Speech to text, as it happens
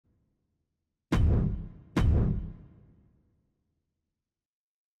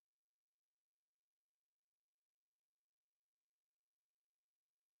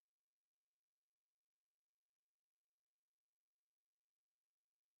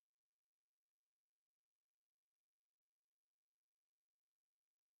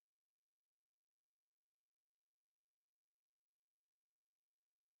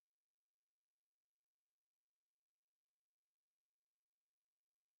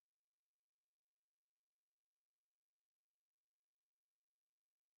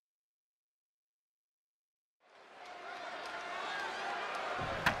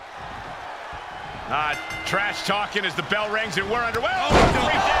Trash talking as the bell rings and we're underway. Oh, no.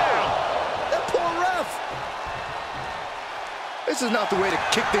 down. That poor ref. This is not the way to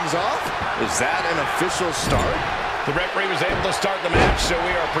kick things off. Is that an official start? The referee was able to start the match, so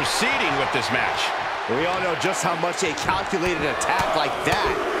we are proceeding with this match. We all know just how much a calculated attack like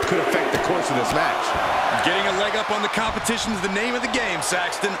that could affect the course of this match. Getting a leg up on the competition is the name of the game,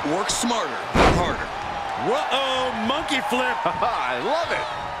 Saxton. Work smarter, not harder. Whoa, monkey flip. I love it.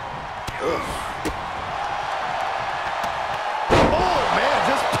 Ugh. Oh, man,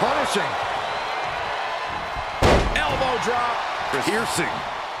 just punishing. Elbow drop. Piercing.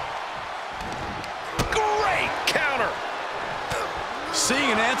 Great counter. Seeing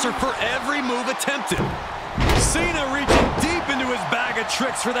an answer for every move attempted. Cena reaching deep into his bag of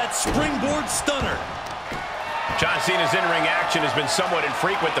tricks for that springboard stunner. John Cena's in-ring action has been somewhat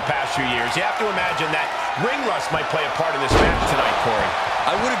infrequent the past few years. You have to imagine that ring rust might play a part in this match tonight, Corey.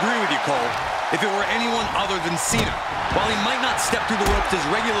 I would agree with you, Cole, if it were anyone other than Cena. While he might not step through the ropes as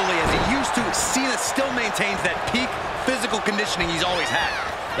regularly as he used to, Cena still maintains that peak physical conditioning he's always had.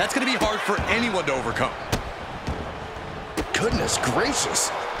 That's going to be hard for anyone to overcome. Goodness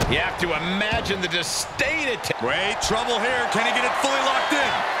gracious. You have to imagine the disdain. Wait, trouble here. Can he get it fully locked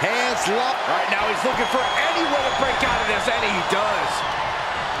in? Hands locked. Right now he's looking for any way to break out of this, and he does.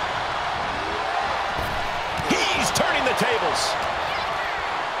 He's turning the tables.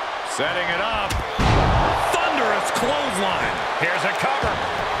 Setting it up. Thunderous clothesline. Here's a cover.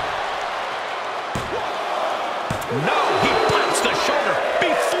 No, he punts the shoulder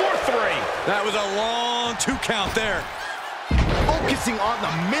before 3. That was a long 2 count there. Focusing on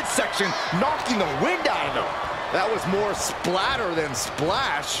the midsection, knocking the wind out of him. That was more splatter than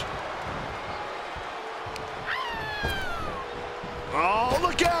splash. Oh,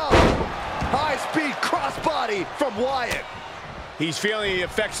 look out! High-speed crossbody from Wyatt. He's feeling the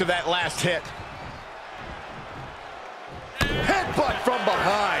effects of that last hit. Headbutt from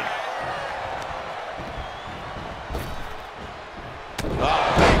behind.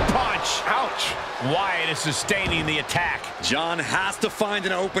 Oh, big punch. Ouch. Wyatt is sustaining the attack. John has to find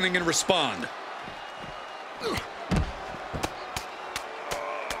an opening and respond.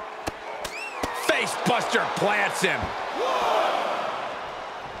 Face buster plants him.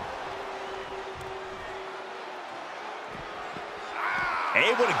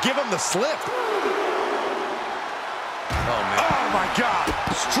 Able to give him the slip. Oh, man. Oh, my God.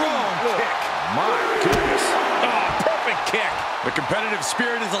 Strong kick. My goodness. Oh, perfect kick. The competitive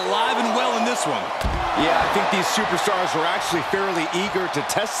spirit is alive and well in this one. Yeah, I think these superstars were actually fairly eager to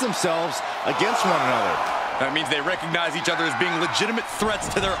test themselves against one another. That means they recognize each other as being legitimate threats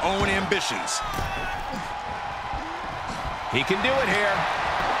to their own ambitions. He can do it here.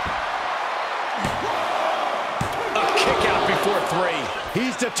 A kick out before 3.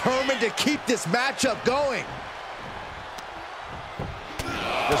 He's determined to keep this matchup going.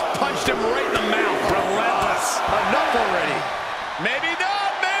 Just punched him right in the mouth. Relentless. Enough already. Maybe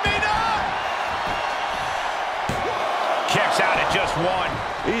not, maybe not. Kicks out at just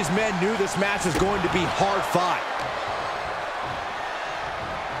 1. These men knew this match was going to be hard fought.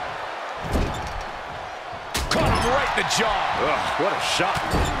 Caught him right in the jaw. Ugh, what a shot.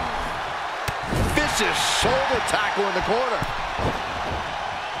 Vicious shoulder tackle in the corner.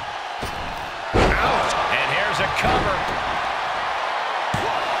 Ouch. And here's a cover.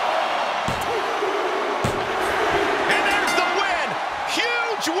 And there's the win.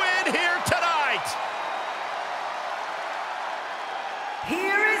 Huge win here tonight.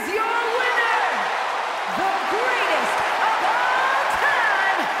 Here is your winner, the greatest of all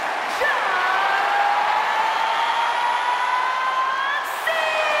time, John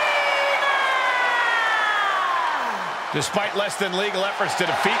Cena! Despite less than legal efforts to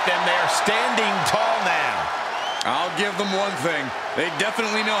defeat them, they are standing tall now. I'll give them one thing. They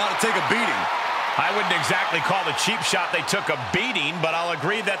definitely know how to take a beating. I wouldn't exactly call the cheap shot they took a beating, but I'll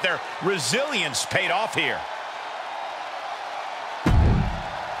agree that their resilience paid off here.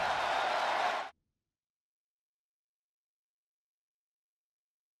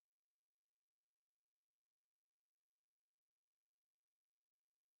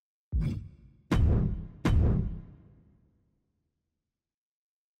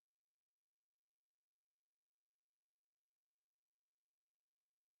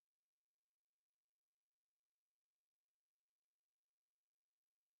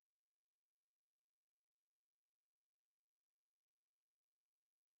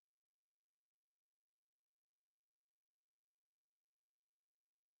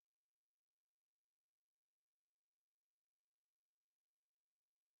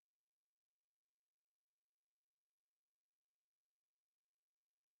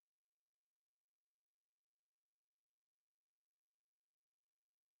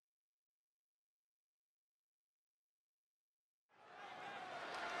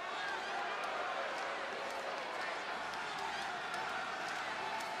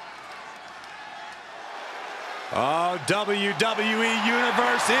 Oh, WWE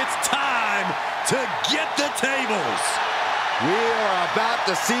Universe, it's time to get the tables. We are about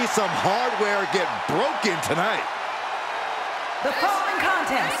to see some hardware get broken tonight. The following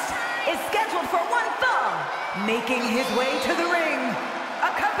contest is scheduled for one fall, making his way to the ring,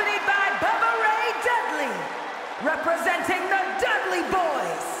 accompanied by Bubba Ray Dudley, representing the Dudley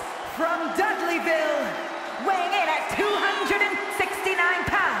Boys from Dudleyville, weighing in at 269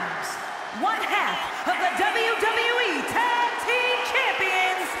 pounds, one half of the WWE Tag Team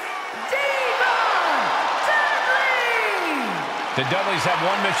Champions, Dudley! The Dudleys have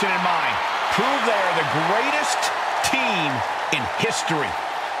one mission in mind: prove they are the greatest team in history.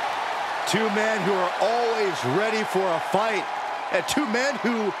 Two men who are always ready for a fight, and two men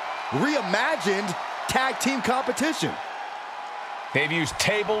who reimagined tag team competition. They've used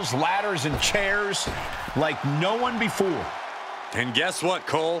tables, ladders, and chairs like no one before. And guess what,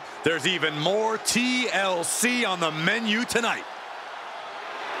 Cole? There's even more TLC on the menu tonight.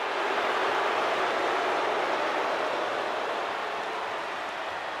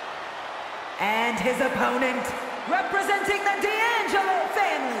 And his opponent, representing the D'Angelo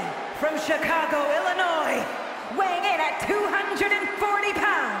family from Chicago, Illinois, weighing in at 240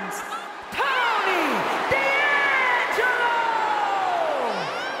 pounds, Tony D'Angelo!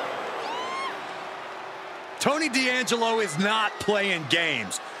 Tony D'Angelo is not playing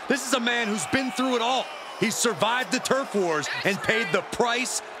games. This is a man who's been through it all. He's survived the turf wars and paid the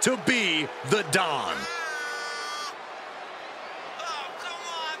price to be the Don.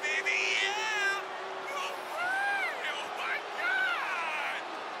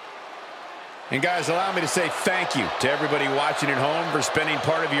 And guys, allow me to say thank you to everybody watching at home for spending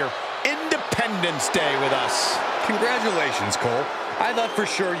part of your Independence Day with us. Congratulations, Cole. I thought for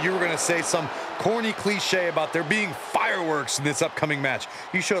sure you were going to say some corny cliche about there being fireworks in this upcoming match.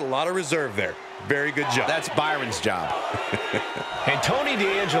 You showed a lot of reserve there. Very good job. That's Byron's job. And Tony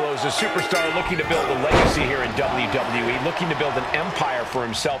D'Angelo is a superstar looking to build a legacy here in WWE, looking to build an empire for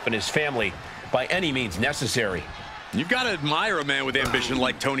himself and his family by any means necessary. You've got to admire a man with ambition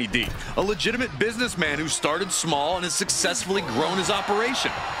like Tony D, a legitimate businessman who started small and has successfully grown his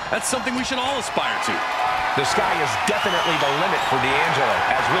operation. That's something we should all aspire to. The sky is definitely the limit for D'Angelo,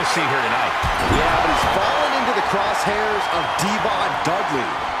 as we'll see here tonight. Yeah, but he's fallen into the crosshairs of Devon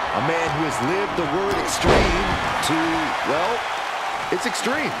Dudley, a man who has lived the word extreme to, well, it's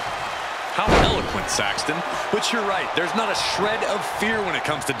extreme. How eloquent, Saxton. But you're right, there's not a shred of fear when it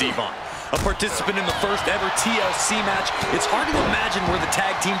comes to Devon. A participant in the first ever TLC match, it's hard to imagine where the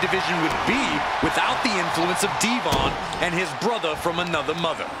tag team division would be without the influence of Devon and his brother from another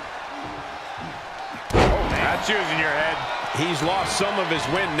mother. That's using your head. He's lost some of his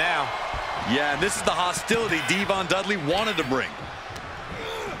win now. Yeah, and this is the hostility Devon Dudley wanted to bring.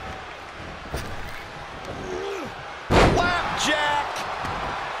 Flapjack!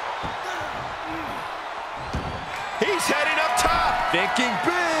 He's heading up top. Thinking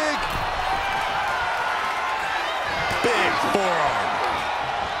big. Big forearm.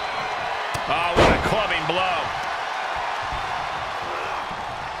 Oh, what a clubbing blow.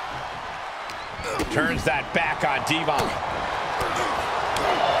 Turns that back on Devon.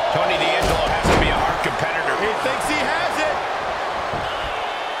 Tony D'Angelo has to be a hard competitor. He thinks he has it.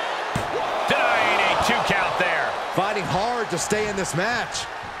 Denying a 2 count there. Fighting hard to stay in this match.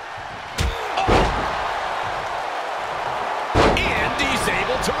 And he's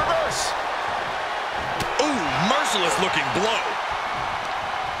able to reverse. Ooh, merciless looking blow.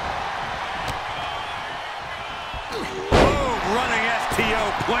 Boom, running STO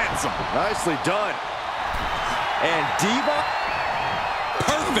plants him. Nicely done. And Devon.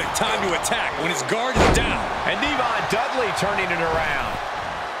 Perfect time to attack when his guard is down. And Devon Dudley turning it around.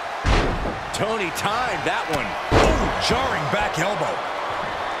 Tony timed that one. Ooh, jarring back elbow.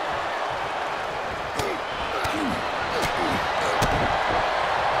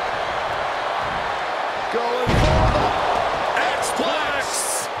 Going for the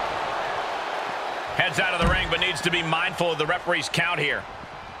X-Plex. Heads out of the ring, but needs to be mindful of the referee's count here.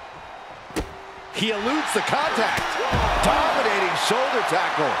 He eludes the contact. Dominating shoulder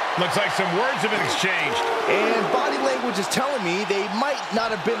tackle. Looks like some words have been exchanged. And body language is telling me they might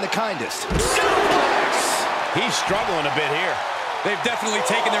not have been the kindest. Suplex! He's struggling a bit here. They've definitely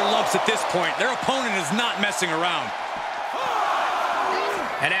taken their lumps at this point. Their opponent is not messing around.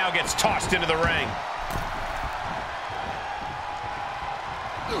 And now gets tossed into the ring.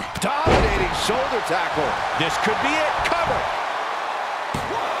 Dominating shoulder tackle. This could be it. Cover.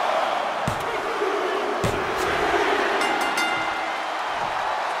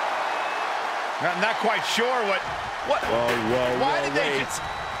 I'm not quite sure what. Whoa, Why did they wait. just...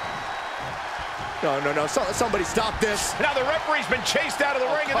 No. Somebody stop this. Now the referee's been chased out of the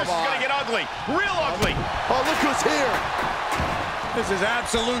ring, and this is going to get ugly. Real ugly. Oh, look who's here. This is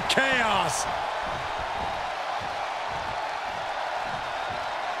absolute chaos.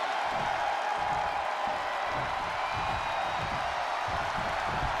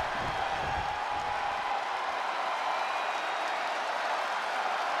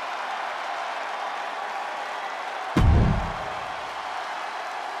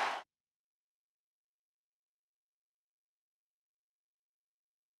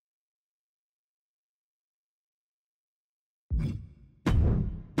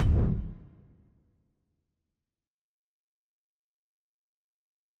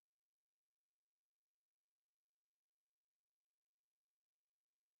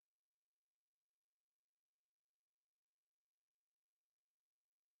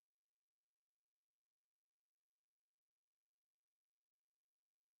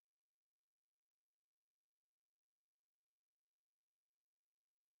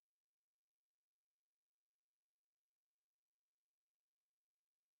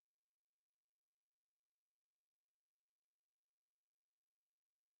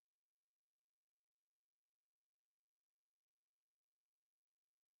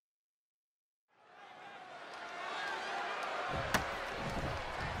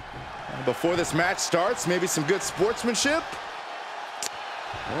 Before this match starts, maybe some good sportsmanship.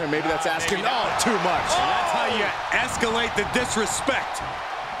 Maybe that's asking too much. Oh, that's how you escalate the disrespect.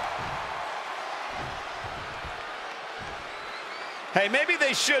 Hey, maybe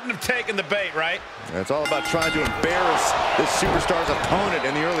they shouldn't have taken the bait, right? It's all about trying to embarrass this superstar's opponent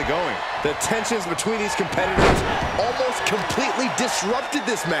in the early going. The tensions between these competitors almost completely disrupted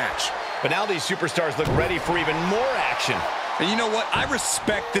this match. But now these superstars look ready for even more action. And you know what? I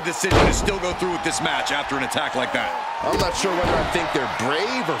respect the decision to still go through with this match after an attack like that. I'm not sure whether I think they're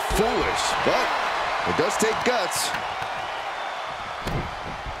brave or foolish, but it does take guts.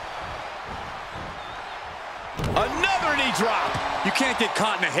 Another knee drop. You can't get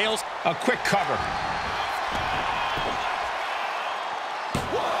caught in a hailstorm. A quick cover.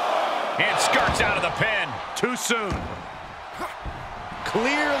 And skirts out of the pin. Too soon.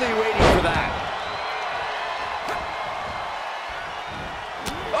 Clearly waiting for that.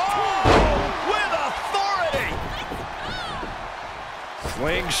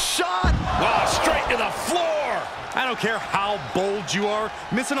 Slingshot! Oh, straight to the floor! I don't care how bold you are,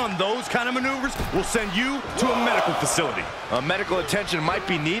 missing on those kind of maneuvers will send you to a medical facility. Medical attention might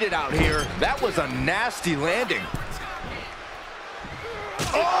be needed out here. That was a nasty landing.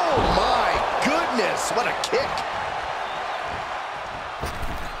 Oh my goodness, what a kick.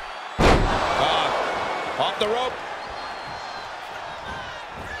 Off the rope.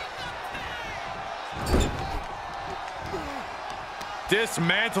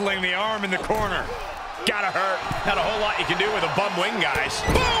 Dismantling the arm in the corner. Gotta hurt. Not a whole lot you can do with a bum wing, guys.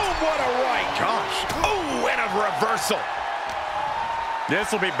 Boom! What a right. Gosh. Oh, and a reversal.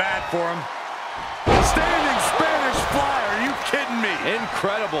 This will be bad for him. Standing Spanish fly. Are you kidding me?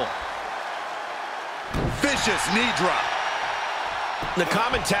 Incredible. Vicious knee drop. The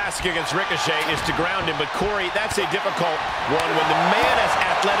common task against Ricochet is to ground him, but Corey, that's a difficult one when the man has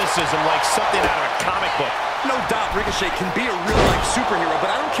athleticism like something out of a comic book. No doubt Ricochet can be a real-life superhero, but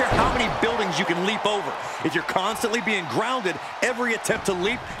I don't care how many buildings you can leap over. If you're constantly being grounded, every attempt to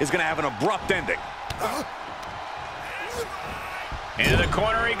leap is going to have an abrupt ending. Into the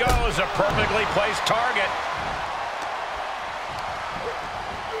corner he goes, a perfectly placed target.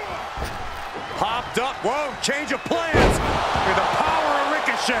 Popped up. Whoa, change of plans. With the power of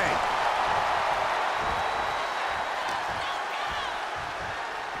Ricochet.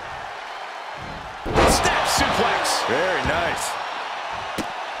 Snap suplex. Very nice.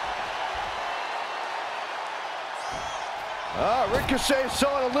 Ricochet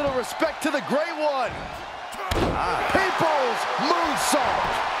showing a little respect to the Great One. People's moonsault.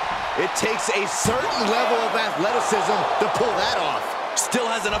 It takes a certain level of athleticism to pull that off. Still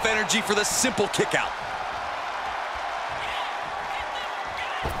has enough energy for the simple kick out.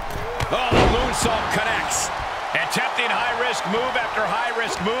 Oh, the moonsault connects. Attempting high-risk move after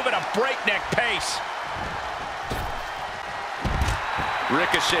high-risk move at a breakneck pace.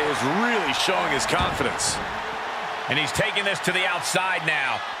 Ricochet is really showing his confidence. And he's taking this to the outside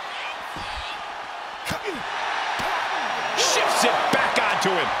now. Shifts it back onto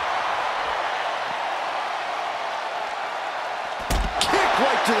him. Kick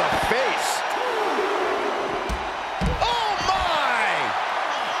right to the face. Oh, my!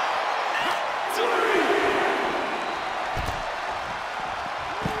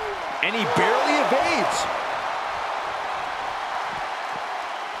 And he barely evades.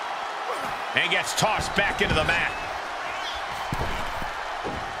 And gets tossed back into the mat.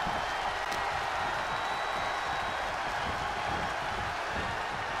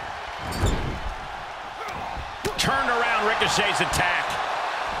 Turned around Ricochet's attack.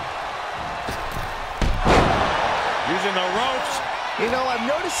 Using the ropes. You know, I've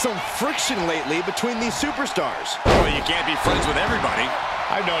noticed some friction lately between these superstars. Well, you can't be friends with everybody.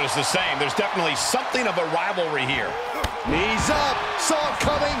 I've noticed the same. There's definitely something of a rivalry here. Knees up, saw it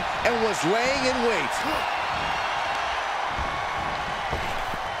coming, and was laying in wait.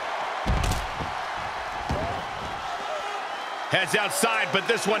 Heads outside, but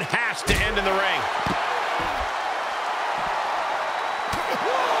this one has to end in the ring.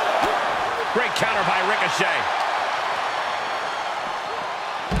 Great counter by Ricochet.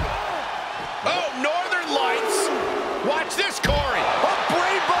 Oh, Northern Lights. Watch this, Corey. A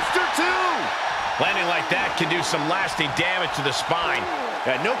brainbuster, too. Landing like that can do some lasting damage to the spine.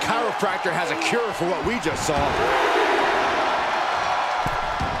 Yeah, no chiropractor has a cure for what we just saw.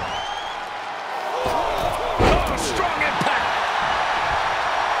 Oh, strong impact.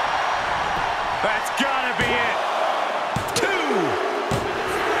 That's gotta be it. 2.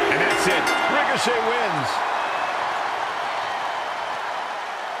 And that's it. Ricochet wins.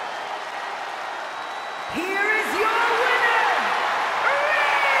 Here is your winner,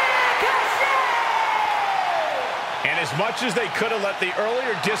 Ricochet! And as much as they could have let the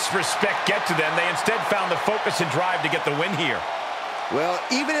earlier disrespect get to them, they instead found the focus and drive to get the win here. Well,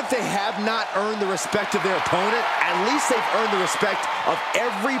 even if they have not earned the respect of their opponent, at least they've earned the respect of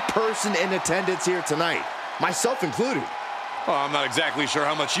every person in attendance here tonight, myself included. Well, I'm not exactly sure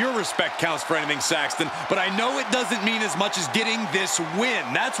how much your respect counts for anything, Saxton, but I know it doesn't mean as much as getting this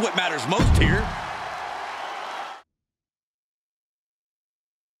win. That's what matters most here.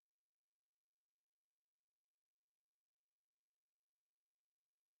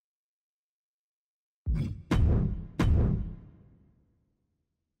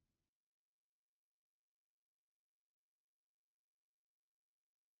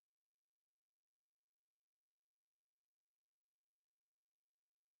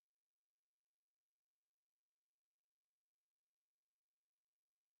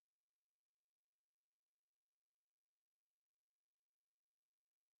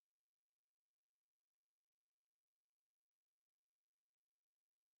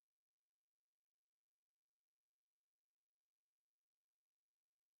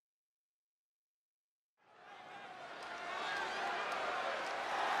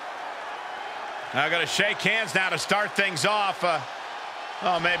 Now got to shake hands now to start things off.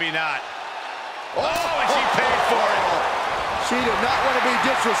 Oh, maybe not. Oh, and she paid for it. She did not want to be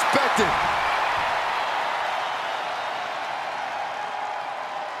disrespected.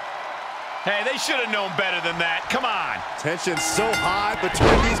 Hey, they should have known better than that. Come on. Tension's so high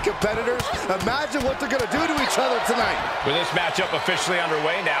between these competitors. Imagine what they're going to do to each other tonight. With this matchup officially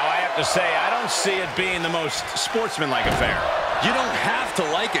underway now, I have to say, I don't see it being the most sportsmanlike affair. You don't have to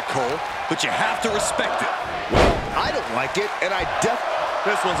like it, Cole, but you have to respect it. Well, I don't like it, and I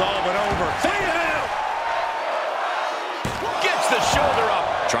This one's all but over. Gets the shoulder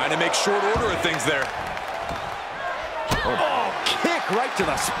up. Trying to make short order of things there. Oh, kick right to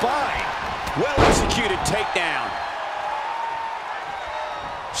the spine. Well-executed takedown.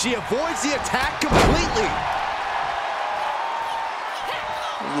 She avoids the attack completely.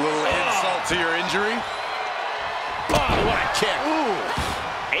 A little insult to your injury. Oh, what a kick. Ooh,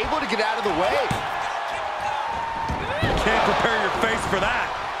 able to get out of the way. Can't prepare your face for that.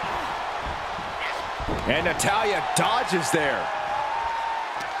 And Natalya dodges there.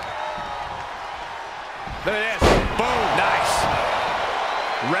 Look at this. Boom. Nice.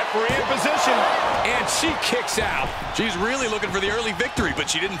 Referee in position. And she kicks out. She's really looking for the early victory, but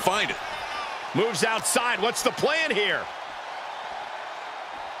she didn't find it. Moves outside. What's the plan here?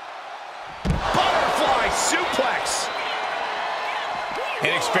 Butterfly suplex.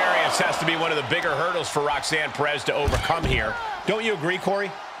 Inexperience has to be one of the bigger hurdles for Roxanne Perez to overcome here. Don't you agree,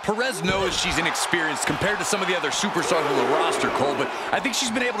 Corey? Perez knows she's inexperienced compared to some of the other superstars on the roster, Cole, but I think she's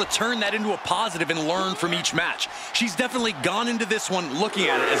been able to turn that into a positive and learn from each match. She's definitely gone into this one looking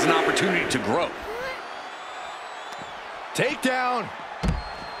at it as an opportunity to grow. Takedown.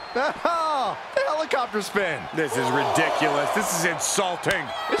 Oh, helicopter spin. This is ridiculous. This is insulting.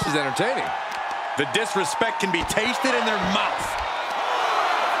 This is entertaining. The disrespect can be tasted in their mouth.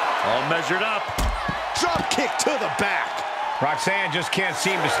 All measured up. Drop kick to the back. Roxanne just can't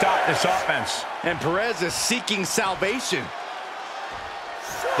seem to stop this offense. And Perez is seeking salvation.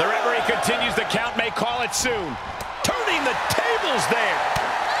 The referee continues the count, may call it soon. Turning the tables there.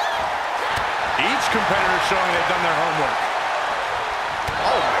 Each competitor showing they've done their homework.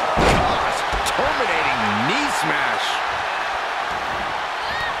 Oh my gosh. culminating knee smash.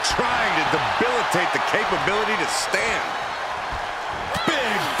 Trying to debilitate the capability to stand.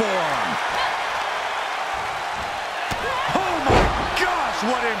 Big forearm. Oh my gosh,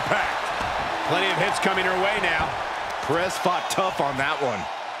 what impact. Plenty of hits coming her way now. Perez fought tough on that one.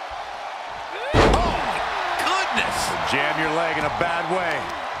 Oh my goodness. Jam your leg in a bad way.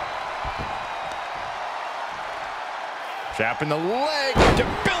 Trapping the leg.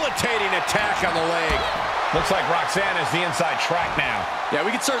 Debilitating attack on the leg. Looks like Roxanne is the inside track now. Yeah,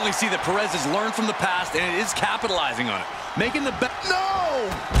 we can certainly see that Perez has learned from the past, and it is capitalizing on it. Making the best. No!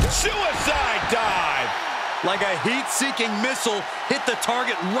 Suicide dive. Like a heat-seeking missile, hit the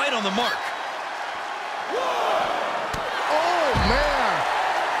target right on the mark. Oh, man.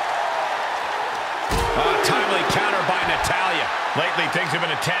 Timely counter by Natalya. Lately, things have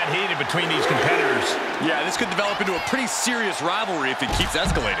been a tad heated between these competitors. Yeah, this could develop into a pretty serious rivalry if it keeps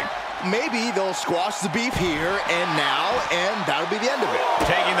escalating. Maybe they'll squash the beef here and now, and that'll be the end of it.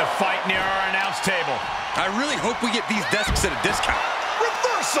 Taking the fight near our announce table. I really hope we get these desks at a discount.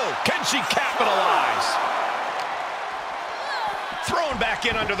 Reversal! Can she capitalize? Thrown back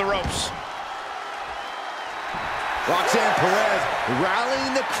in under the ropes. Roxanne Perez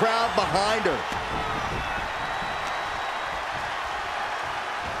rallying the crowd behind her.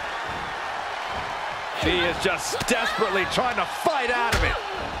 She is just desperately trying to fight out of it.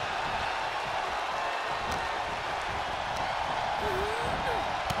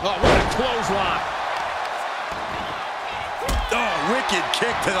 Oh, what a clothesline. Oh, wicked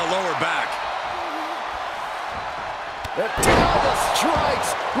kick to the lower back. Natalya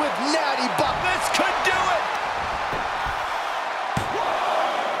strikes with Natty Buck. This could do it.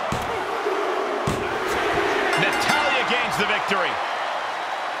 Natalya gains the victory.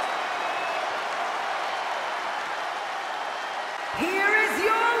 Here is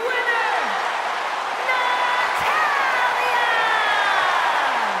your winner, Natalya!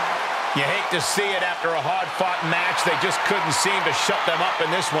 You hate to see it after a hard-fought match. They just couldn't seem to shut them up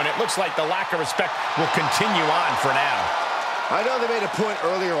in this one. It looks like the lack of respect will continue on for now. I know they made a point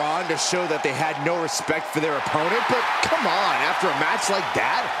earlier on to show that they had no respect for their opponent, but come on, after a match like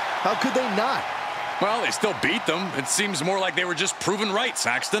that, how could they not? Well, they still beat them. It seems more like they were just proven right,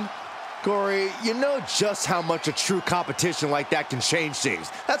 Saxton. Corey, you know just how much a true competition like that can change things.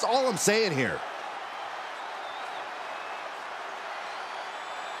 That's all I'm saying here.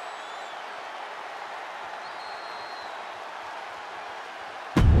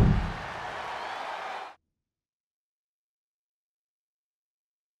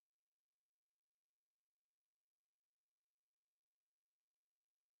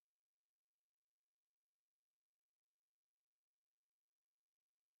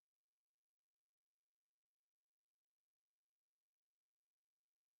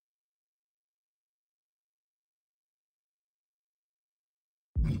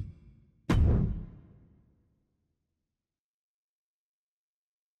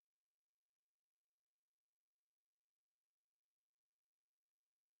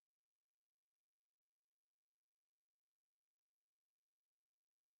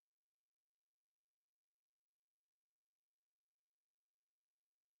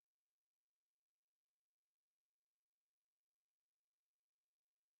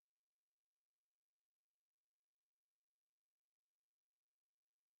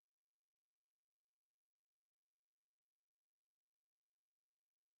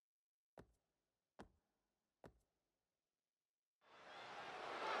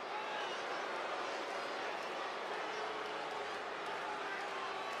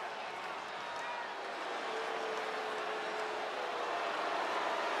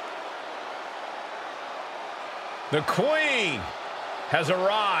 The Queen has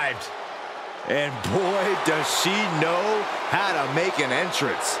arrived. And boy, does she know how to make an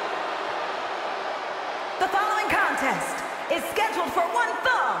entrance. The following contest is scheduled for one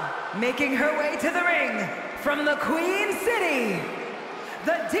fall. Making her way to the ring from the Queen City,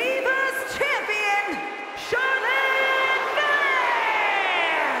 the Divas Champion, Charlotte Flair!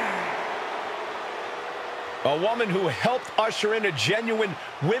 A woman who helped usher in a genuine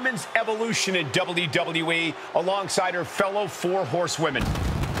women's evolution in WWE alongside her fellow four horsewomen.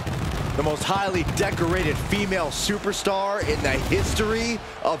 The most highly decorated female superstar in the history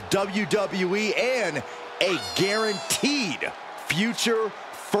of WWE and a guaranteed future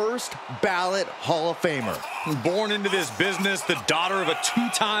first ballot Hall of Famer. Born into this business, the daughter of a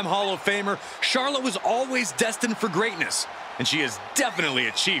two-time Hall of Famer, Charlotte was always destined for greatness, and she has definitely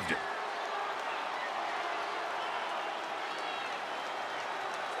achieved it.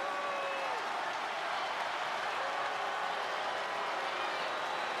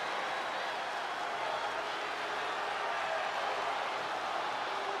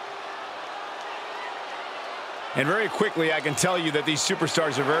 And very quickly, I can tell you that these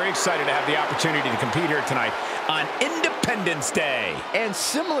superstars are very excited to have the opportunity to compete here tonight on Independence Day. And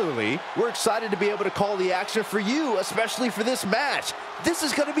similarly, we're excited to be able to call the action for you, especially for this match. This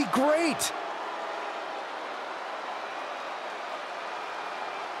is going to be great.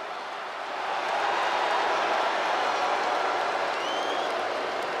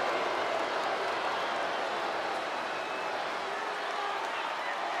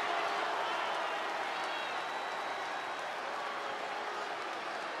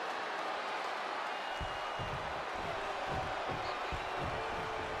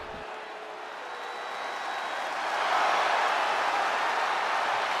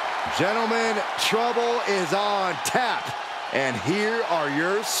 Gentlemen, trouble is on tap. And here are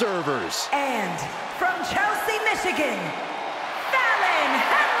your servers. And from Chelsea, Michigan, Fallon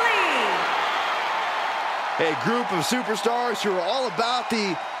Henley. A group of superstars who are all about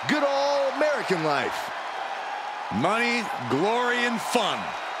the good old American life. Money, glory, and fun.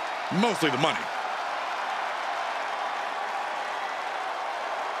 Mostly the money.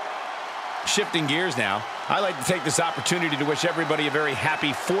 Shifting gears now, I'd like to take this opportunity to wish everybody a very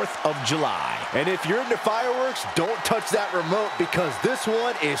happy 4th of July. And if you're into fireworks, don't touch that remote because this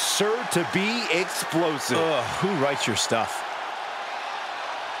one is sure to be explosive. Who writes your stuff?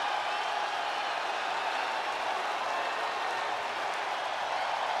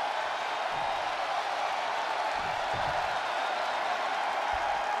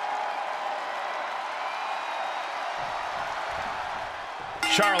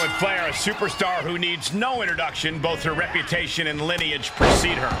 Charlotte Flair, a superstar who needs no introduction. Both her reputation and lineage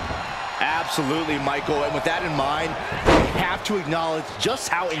precede her. Absolutely, Michael. And with that in mind, we have to acknowledge just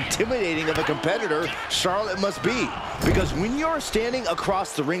how intimidating of a competitor Charlotte must be. Because when you're standing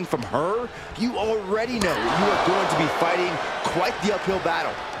across the ring from her, you already know you are going to be fighting quite the uphill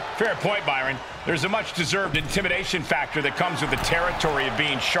battle. Fair point, Byron. There's a much-deserved intimidation factor that comes with the territory of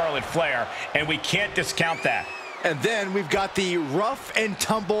being Charlotte Flair, and we can't discount that. And then we've got the rough and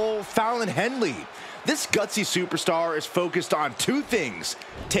tumble Fallon Henley. This gutsy superstar is focused on two things: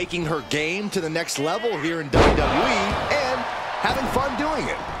 taking her game to the next level here in WWE and having fun doing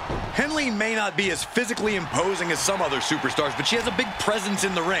it. Henley may not be as physically imposing as some other superstars, but she has a big presence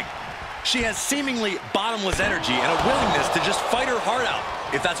in the ring. She has seemingly bottomless energy and a willingness to just fight her heart out,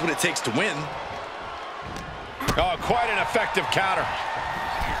 if that's what it takes to win. Oh, quite an effective counter.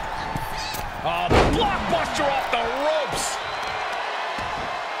 Oh, blockbuster off the ropes.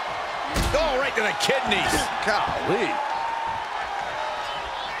 Oh, right to the kidneys. Golly.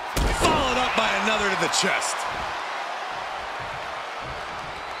 Followed up by another to the chest.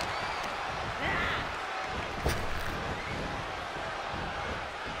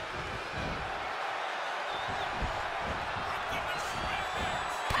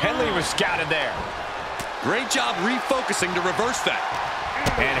 Henley was scouted there. Great job refocusing to reverse that.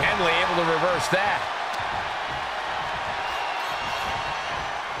 And Henley able to reverse that.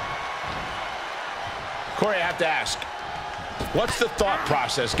 Corey, I have to ask, what's the thought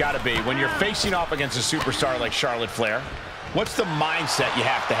process got to be when you're facing off against a superstar like Charlotte Flair? What's the mindset you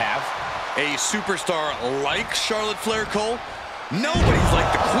have to have? A superstar like Charlotte Flair, Cole? Nobody's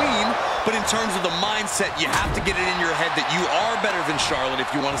like the Queen, but in terms of the mindset, you have to get it in your head that you are better than Charlotte if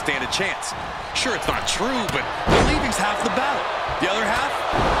you want to stand a chance. Sure, it's not true, but believing's half the battle. The other half,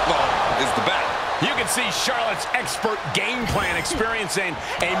 well, is the battle. You can see Charlotte's expert game plan experiencing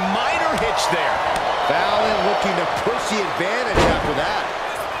a minor hitch there. Fallon looking to push the advantage after that.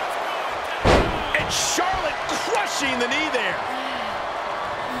 And Charlotte crushing the knee there.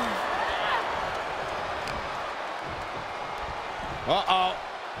 Uh-oh.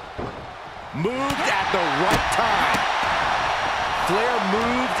 Moved at the right time. Flair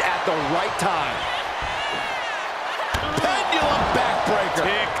moved at the right time. Pendulum backbreaker.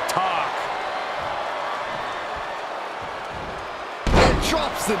 Tick-tock. And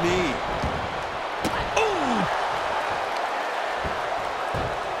drops the knee. Ooh.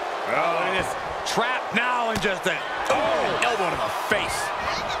 Oh, look at this. Trapped now and just an elbow to the face.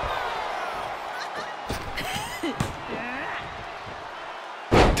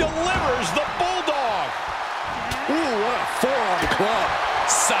 Delivers the Bulldog. Ooh, what a forearm club.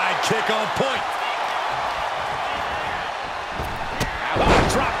 Side kick on point. Oh,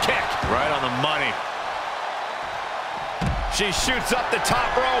 drop kick. Right on the money. She shoots up the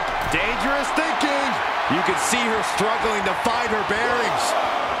top rope. Dangerous thinking. You can see her struggling to find her bearings.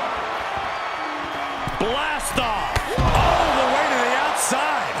 Blast off. All the way to the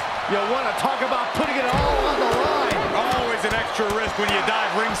outside. You want to talk about putting it all on the line. Always an extra risk when you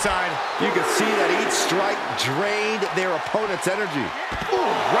dive ringside. You can see that each strike drained their opponent's energy.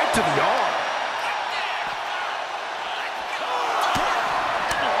 Ooh, right to the arm.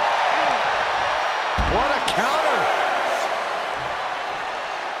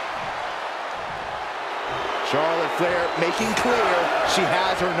 making clear she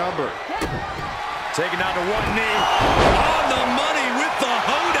has her number. Taking down to one knee. On the money with the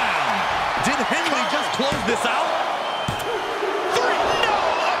hoedown. Did Henley just close this out?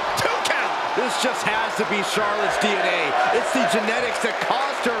 This just has to be Charlotte's DNA. It's the genetics that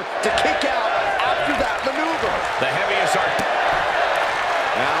caused her to kick out after that maneuver. The heaviest arc.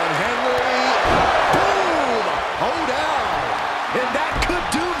 Alan Henley, boom, hold down. And that could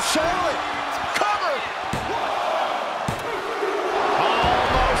doom Charlotte. Cover.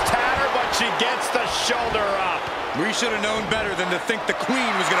 Almost had her, but she gets the shoulder up. We should have known better than to think the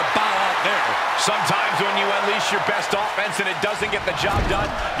Queen was going to bow out there. Sometimes when you unleash your best offense and it doesn't get the job done,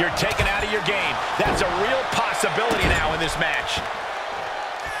 you're taken out of your game. That's a real possibility now in this match.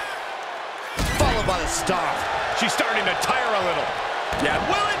 Followed by the stomp. She's starting to tire a little. Yeah,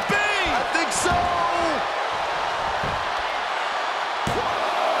 will it be? I think so.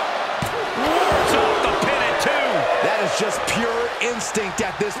 Wars off the pin at 2. That is just pure instinct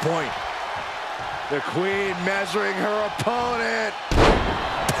at this point. The Queen measuring her opponent.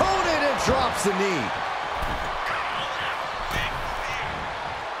 And drops the knee.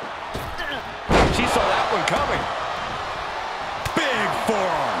 She saw that one coming. Big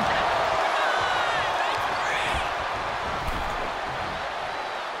forearm.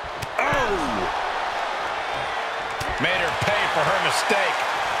 Oh! Made her pay for her mistake.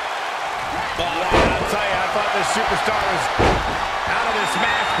 Oh, I'll tell you, I thought this superstar was out of this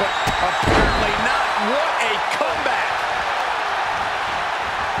match, but apparently not. What a comeback!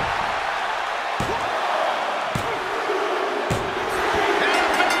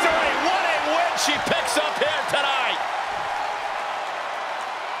 She picks up here tonight.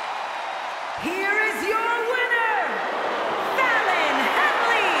 Here is your winner, Alan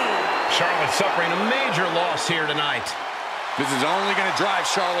Henley. Charlotte suffering a major loss here tonight. This is only going to drive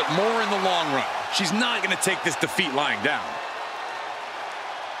Charlotte more in the long run. She's not going to take this defeat lying down.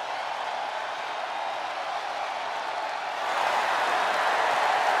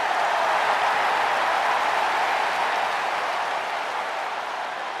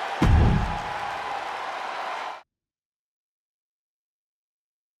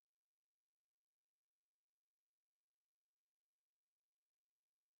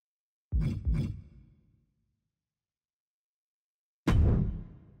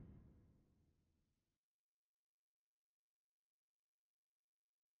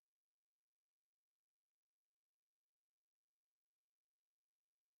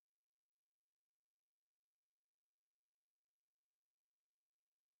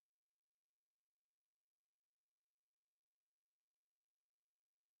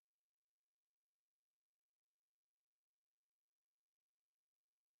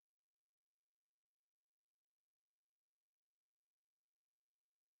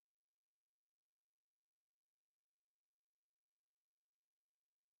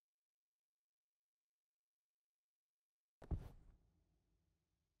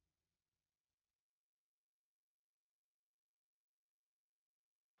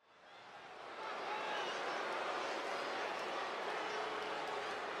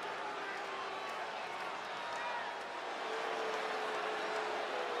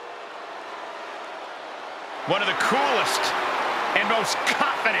 One of the coolest and most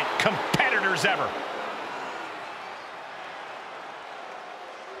confident competitors ever.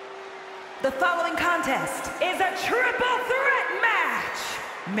 The following contest is a triple threat match.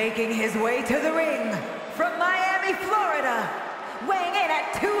 Making his way to the ring from Miami, Florida, weighing in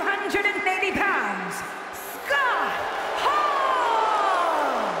at 280 pounds, Scott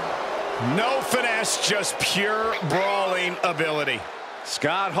Hall! No finesse, just pure brawling ability.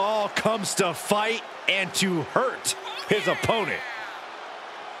 Scott Hall comes to fight and to hurt his opponent.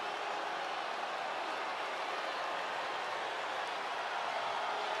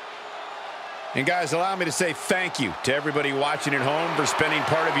 And guys, allow me to say thank you to everybody watching at home for spending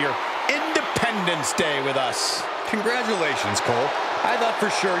part of your Independence Day with us. Congratulations, Cole. I thought for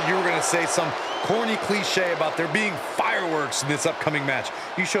sure you were going to say some corny cliche about there being fireworks in this upcoming match.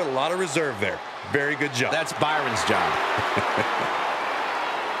 You showed a lot of reserve there. Very good job. That's Byron's job.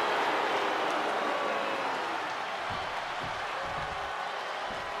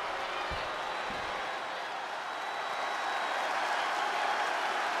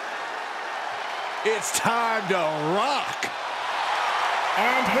 It's time to rock.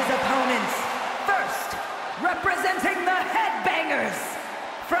 And his opponents, first, representing the Headbangers,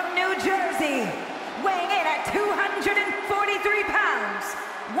 from New Jersey, weighing in at 243 pounds,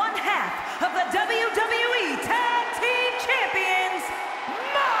 one half of the WWE Tag Team Champions,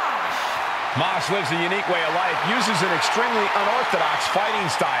 Mosh! Mosh lives a unique way of life, uses an extremely unorthodox fighting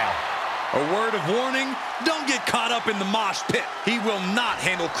style. A word of warning, Don't get caught up in the mosh pit. He will not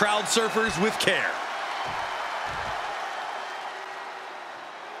handle crowd surfers with care.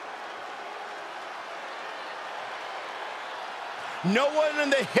 No one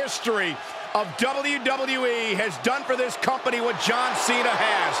in the history of WWE has done for this company what John Cena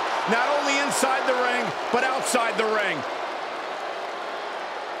has. Not only inside the ring, but outside the ring.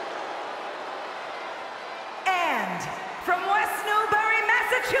 And from West Newbury,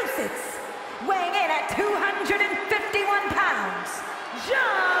 Massachusetts, weighing in at 251 pounds,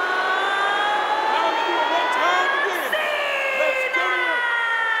 John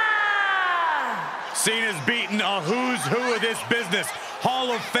Cena's beaten a who's who of this business.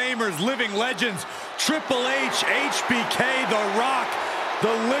 Hall of Famers, living legends, Triple H, HBK, The Rock. The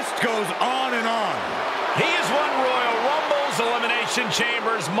list goes on and on. He has won Royal Rumbles, Elimination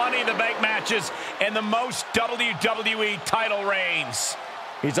Chambers, Money in the Bank matches, and the most WWE title reigns.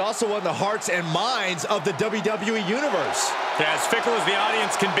 He's also won the hearts and minds of the WWE Universe. As fickle as the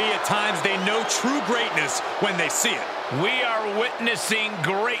audience can be at times, they know true greatness when they see it. We are witnessing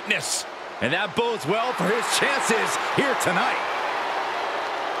greatness. And that bodes well for his chances here tonight.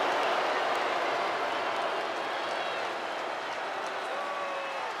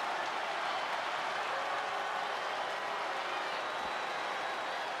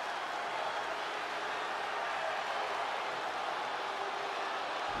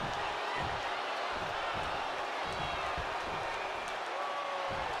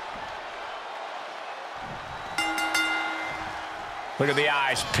 Look at the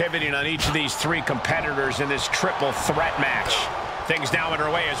eyes pivoting on each of these three competitors in this triple threat match. Things now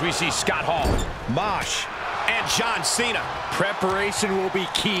underway as we see Scott Hall, Mosh, and John Cena. Preparation will be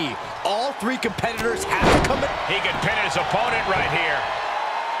key. All three competitors have to come in. He could pin his opponent right here.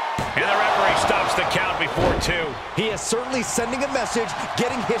 And the referee stops the count before 2. He is certainly sending a message,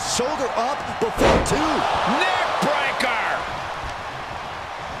 getting his shoulder up before 2. Neck breaker!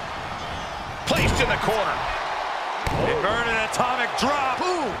 Placed in the corner. Invert an atomic drop.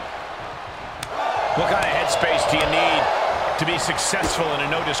 Boom. What kind of headspace do you need to be successful in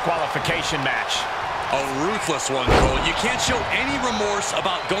a no disqualification match? A ruthless one, Cole. You can't show any remorse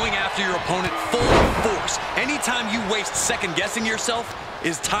about going after your opponent full force. Anytime you waste second-guessing yourself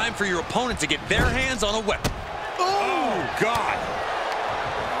is time for your opponent to get their hands on a weapon. Oh, God.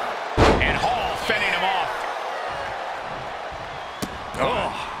 And Hall fending him off.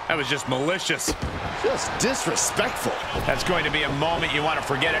 Oh, that was just malicious. Just disrespectful. That's going to be a moment you want to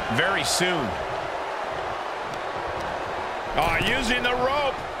forget it very soon. Using the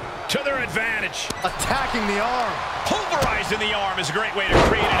rope to their advantage. Attacking the arm. Pulverizing the arm is a great way to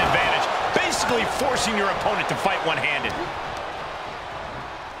create an advantage. Basically forcing your opponent to fight one-handed.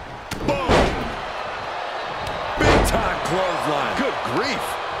 Boom! Big-time clothesline. Good grief.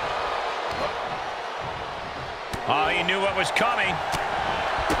 Oh, he knew what was coming.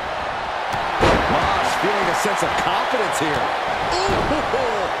 Mosh feeling a sense of confidence here.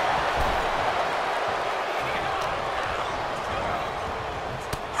 Ooh.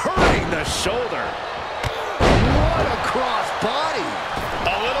 Hurting the shoulder. What a cross body.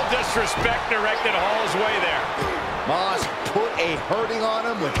 A little disrespect directed Hall's way there. Mosh put a hurting on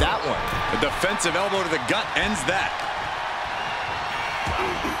him with that one. A defensive elbow to the gut ends that.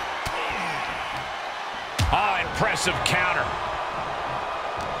 Impressive counter.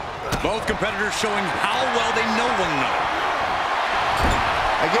 Both competitors showing how well they know one another.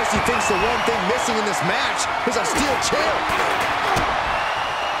 I guess he thinks the one thing missing in this match is a steel chair.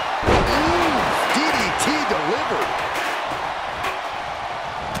 Ooh, DDT delivered.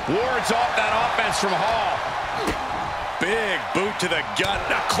 Wards off that offense from Hall. Big boot to the gut.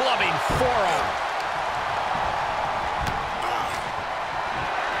 A clubbing forearm.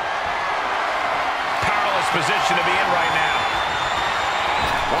 Powerless position to be in right now.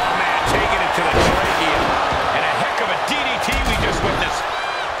 Oh, man, taking it to the trachea. And a heck of a DDT we just witnessed.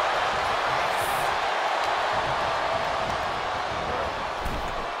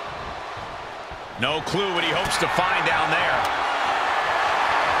 No clue what he hopes to find down there.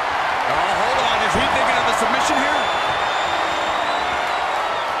 Oh, hold on. Is he thinking of a submission here?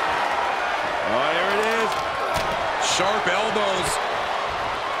 Oh, there it is. Sharp elbows.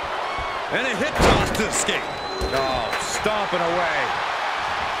 And a hip toss to escape. Oh, stomping away.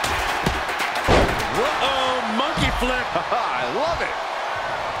 Uh-oh, monkey flip. I love it.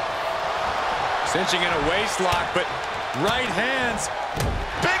 Cinching in a waist lock, but right hands.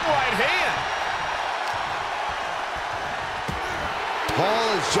 Big right hand.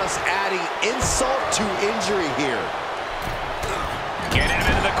 Hall is just adding insult to injury here. Get him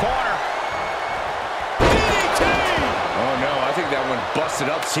into the corner. DDT! Oh, no, I think that one busted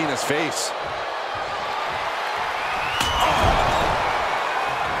up Cena's face.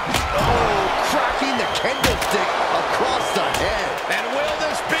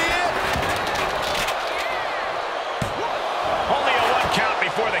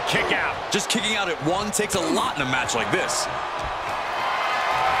 Just kicking out at one takes a lot in a match like this.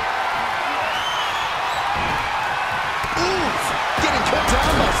 Oof! Getting cut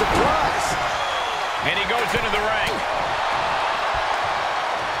down by surprise. And he goes into the ring.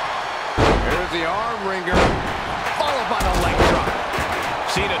 Here's the arm wringer, followed by the leg drop.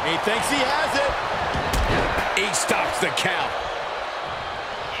 Cena, he thinks he has it. He stops the count.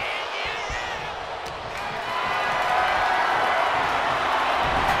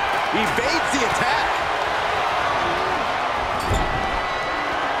 Evades the attack.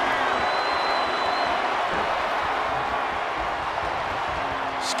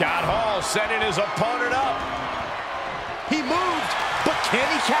 Scott Hall setting his opponent up. He moved, but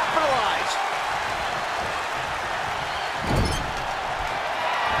can he capitalize?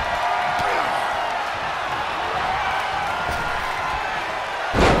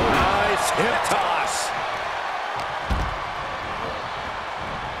 Nice hip toss.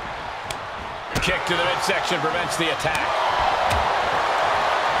 Kick to the midsection prevents the attack.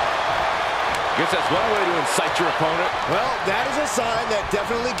 Guess that's one way to incite your opponent. Well, that is a sign that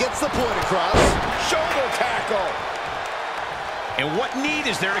definitely gets the point across. Shoulder tackle. And what need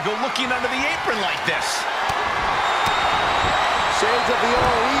is there to go looking under the apron like this? Shades of the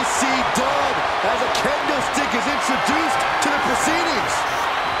OEC dub as a kendo stick is introduced to the proceedings.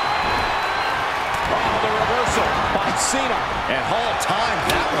 Oh, the reversal by Cena. And Hall timed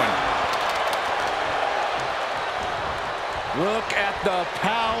that one. Look at the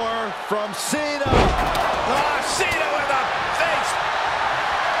power from Cena. Cena with a face.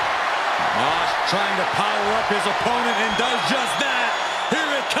 Mosh trying to power up his opponent and does just that.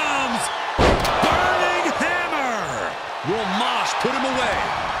 Here it comes. Burning hammer. Will Mosh put him away?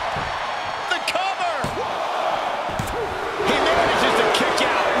 The cover. He manages to kick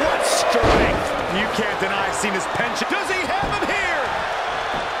out. What strength. You can't deny Cena's penchant. Does he have him here?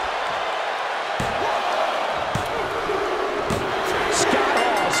 Scott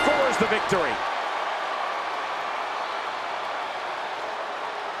Hall scores the victory.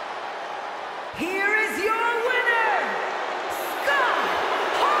 Here is your winner, Scott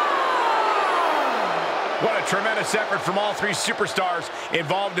Hall! What a tremendous effort from all three superstars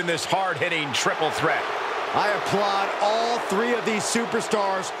involved in this hard-hitting triple threat. I applaud all three of these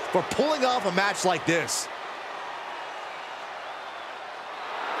superstars for pulling off a match like this.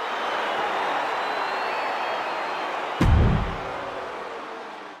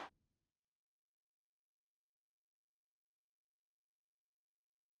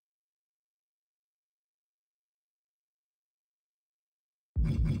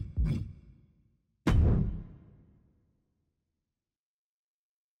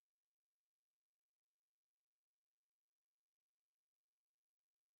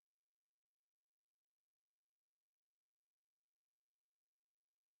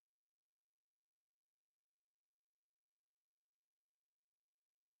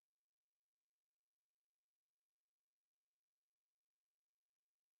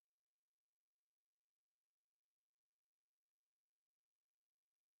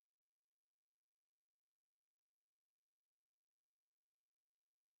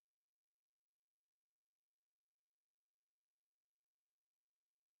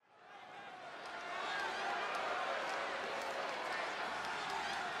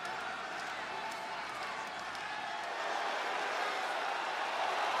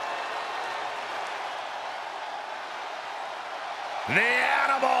 The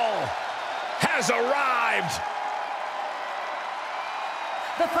Animal has arrived.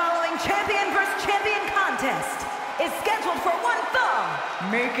 The following champion versus champion contest is scheduled for one fall.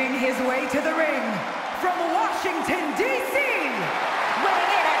 Making his way to the ring from Washington, D.C.,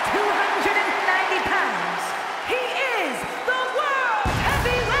 weighing in at 290 pounds, he is the World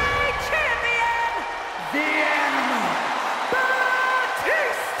Heavyweight Champion, The Animal,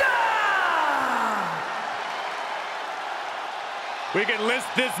 Batista! We can list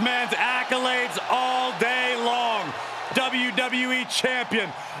this man's accolades all day long. WWE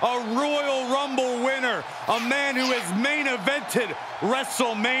Champion, a Royal Rumble winner, a man who has main evented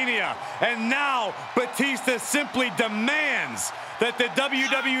WrestleMania, and now Batista simply demands that the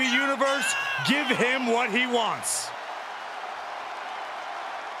WWE Universe give him what he wants.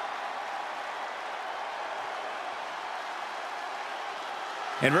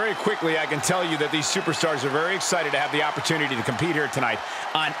 And very quickly, I can tell you that these superstars are very excited to have the opportunity to compete here tonight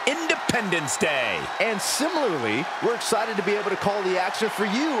on Independence Day. And similarly, we're excited to be able to call the action for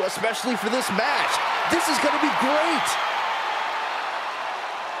you, especially for this match. This is going to be great.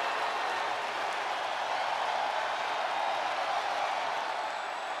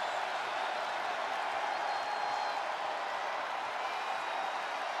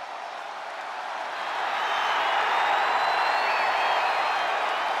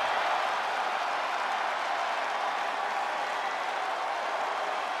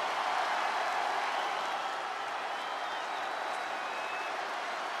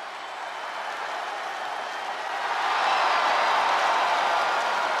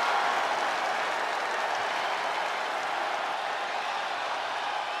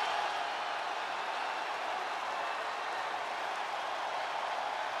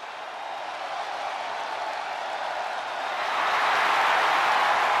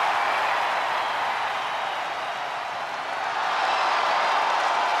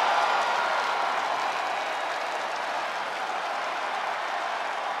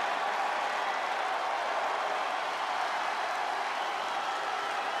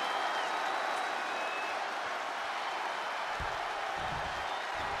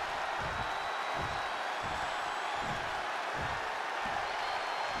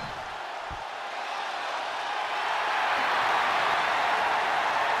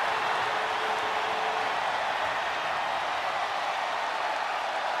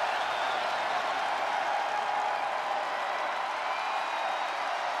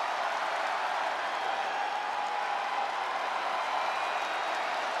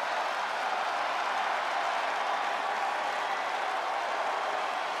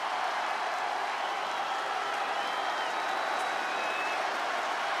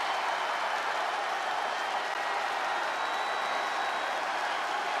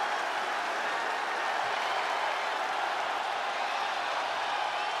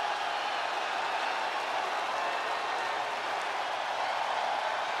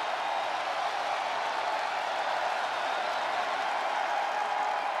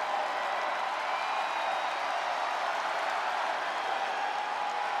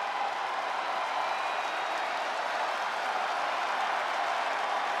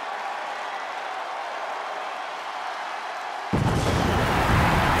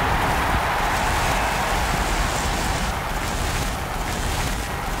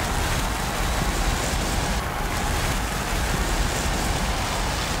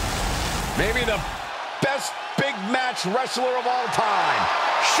 match wrestler of all time,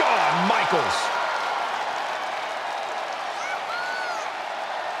 Shawn Michaels.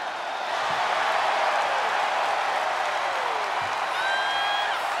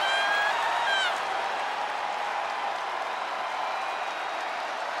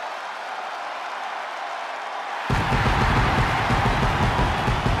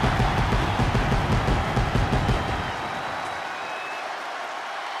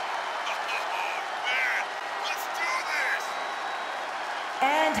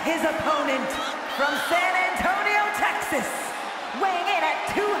 And his opponent from San Antonio, Texas, weighing in at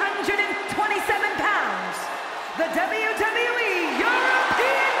 227 pounds, the WWE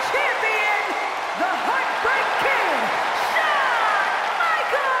European Champion, the Heartbreak Kid, Shawn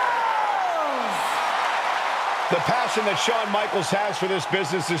Michaels! The passion that Shawn Michaels has for this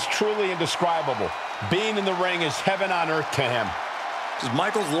business is truly indescribable. Being in the ring is heaven on earth to him. Because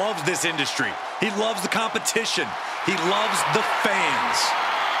Michaels loves this industry. He loves the competition. He loves the fans.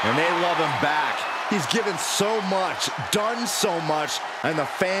 And they love him back. He's given so much, done so much, and the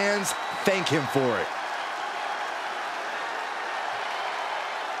fans thank him for it.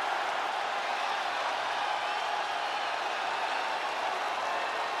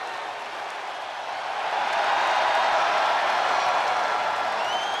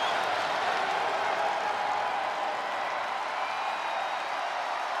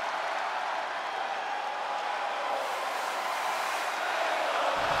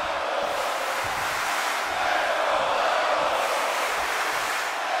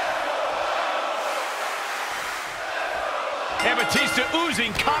 And Batista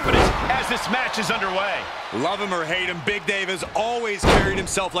oozing confidence as this match is underway. Love him or hate him, Big Dave has always carried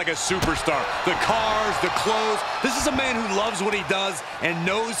himself like a superstar. The cars, the clothes. This is a man who loves what he does and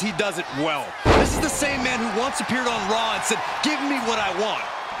knows he does it well. This is the same man who once appeared on Raw and said, "Give me what I want."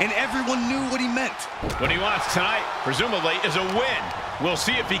 And everyone knew what he meant. What he wants tonight, presumably, is a win. We'll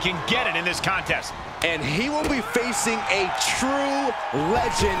see if he can get it in this contest. And he will be facing a true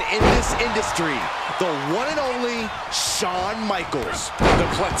legend in this industry, the one and only Shawn Michaels. The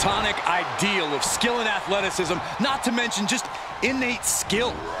platonic ideal of skill and athleticism, not to mention just innate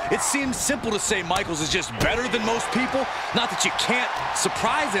skill. It seems simple to say Michaels is just better than most people. Not that you can't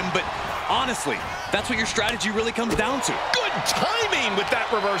surprise him, but honestly, that's what your strategy really comes down to. Good timing with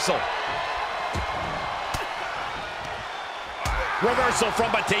that reversal. Reversal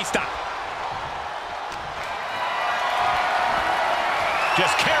from Batista.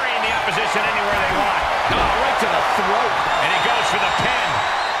 Just carrying the opposition anywhere they want. Oh, right to the throat. And he goes for the pin.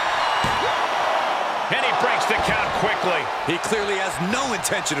 And he breaks the count quickly. He clearly has no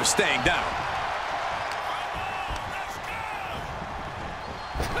intention of staying down.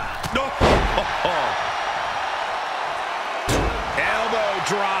 No. Oh. Elbow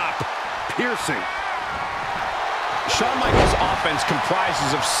drop. Piercing. Shawn Michaels' offense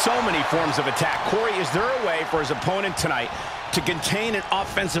comprises of so many forms of attack. Corey, is there a way for his opponent tonight to contain an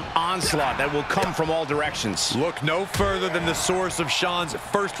offensive onslaught that will come from all directions? Look no further than the source of Shawn's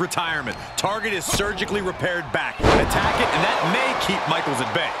first retirement. Target is surgically repaired back. Attack it, and that may keep Michaels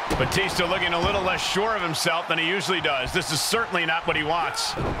at bay. Batista looking a little less sure of himself than he usually does. This is certainly not what he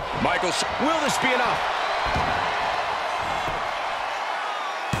wants. Michaels, will this be enough?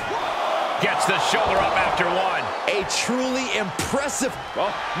 Gets the shoulder up after one. A truly impressive...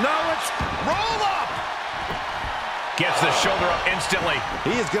 Oh, no, it's roll up! Gets the shoulder up instantly.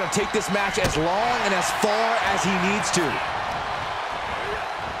 He is going to take this match as long and as far as he needs to.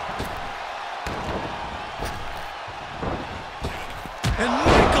 And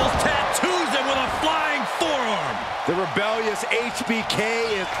Michaels tattoos him with a flying forearm. The rebellious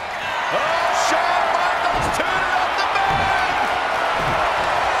HBK is... Oh, Shawn Michaels tuning up the band!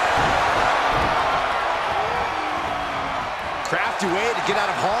 Crafty way to get out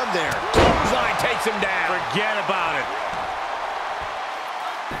of harm there. Clothesline takes him down. Forget about it.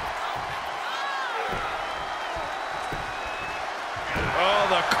 Oh,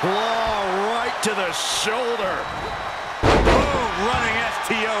 the claw right to the shoulder. Boom, running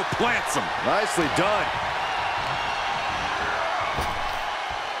STO plants him. Nicely done.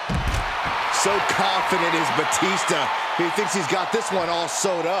 So confident is Batista. He thinks he's got this one all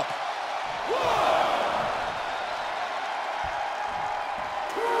sewed up.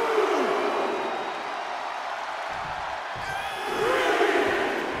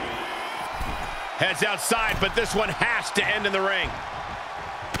 Heads outside, but this one has to end in the ring.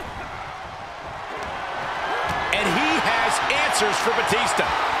 And he has answers for Batista.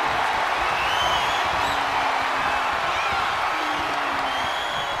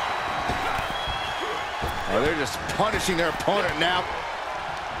 Oh, they're just punishing their opponent now.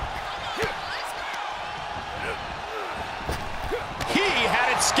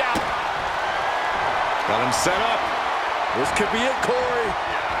 Got him set up. This could be it, Corey.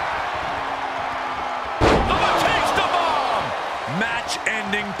 Batista bomb!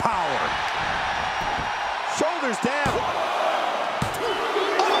 Match-ending power. Shoulders down.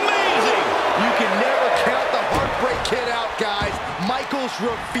 Amazing! You can never count the Heartbreak Kid out, guys. Michaels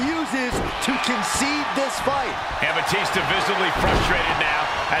refuses to concede this fight. And Batista visibly frustrated now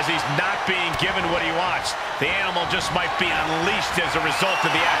as he's not being given what he wants. The animal just might be unleashed as a result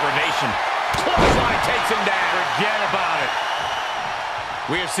of the aggravation. Clothesline takes him down. Forget about it.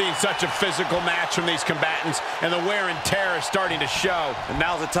 We have seen such a physical match from these combatants, and the wear and tear is starting to show. And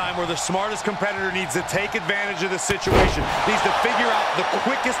now's the time where the smartest competitor needs to take advantage of the situation. Needs to figure out the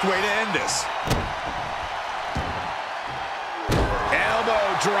quickest way to end this. Elbow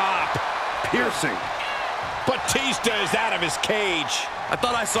drop. Piercing. Batista is out of his cage. I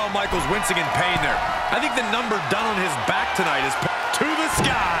thought I saw Michaels wincing in pain there. I think the number done on his back tonight is to the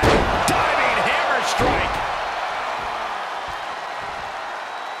sky. Diving hammer strike.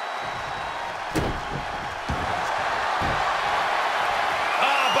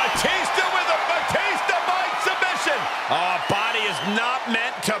 Batista with a Batista bite submission. Body is not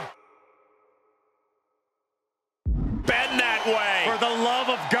meant to bend that way. For the love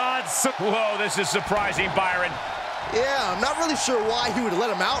of God. Whoa, this is surprising, Byron. Yeah, I'm not really sure why he would let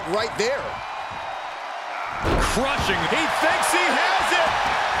him out right there. Crushing. He thinks he has it.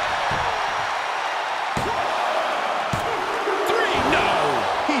 3, no.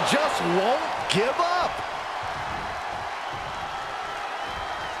 He just won't give up.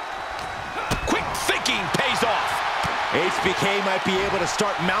 Quick thinking pays off. HBK might be able to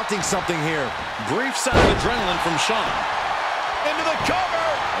start mounting something here. Brief sign of adrenaline from Sean. Into the cover.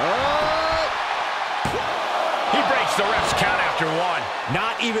 He breaks the ref's count after 1.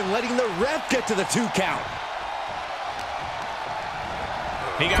 Not even letting the ref get to the 2 count.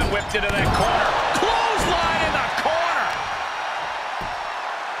 He got whipped into that corner. Clothesline in the corner.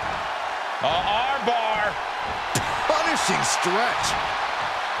 Armbar. Punishing stretch.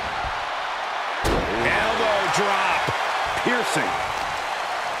 Elbow drop. Piercing.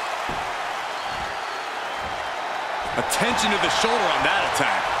 Attention to the shoulder on that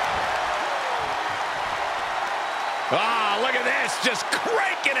attack. Look at this, just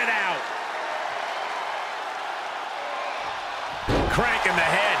cranking it out. Cranking the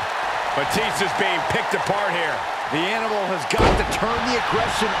head. Batista's being picked apart here. The animal has got to turn the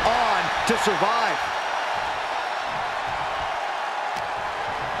aggression on to survive.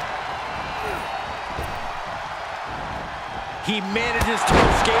 He manages to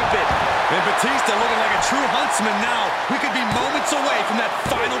escape it. And Batista looking like a true huntsman now. We could be moments away from that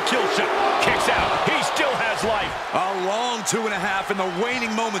final kill shot. Kicks out. He still has life. A long 2.5 in the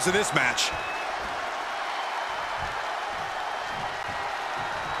waning moments of this match.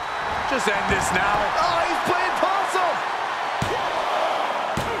 Just end this now. Oh, he's playing possum.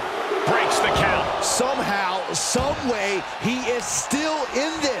 Breaks the count. Somehow, some way, he is still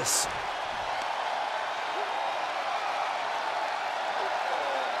in this.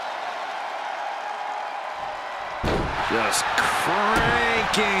 Just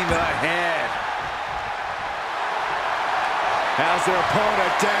cranking the head. Has their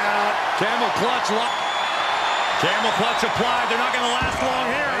opponent down. Camel clutch lock. Camel clutch applied. They're not going to last long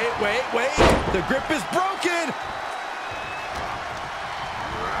here. Wait. The grip is broken.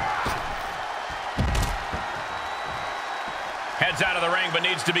 Heads out of the ring, but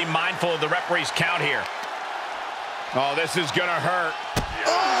needs to be mindful of the referee's count here. Oh, this is gonna hurt.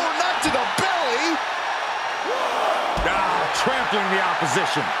 Oh, not to the belly. Trampling the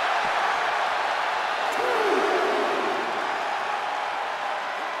opposition.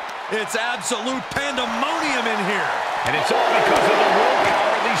 It's absolute pandemonium in here. And it's all because of the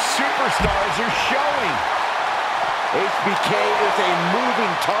willpower these superstars are showing. HBK is a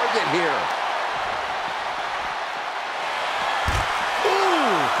moving target here.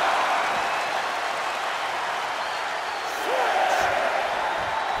 Ooh.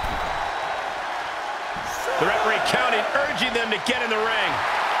 The referee counting, urging them to get in the ring.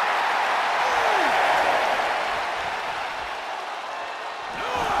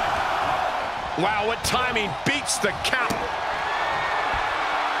 Wow, what timing beats the count.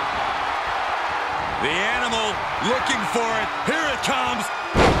 The animal looking for it. Here it comes.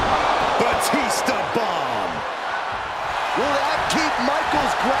 Batista bomb. Will that keep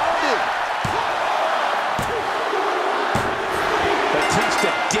Michaels grounded?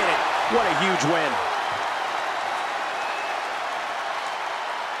 Batista did it. What a huge win.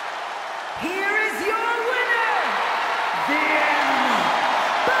 Here is your winner, the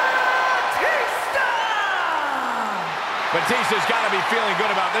Batista! Batista's got to be feeling good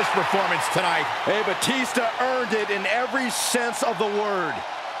about this performance tonight. Hey, Batista earned it in every sense of the word.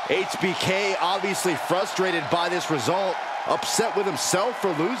 HBK obviously frustrated by this result, upset with himself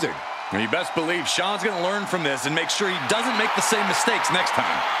for losing. You best believe Shawn's going to learn from this and make sure he doesn't make the same mistakes next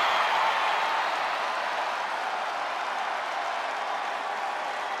time.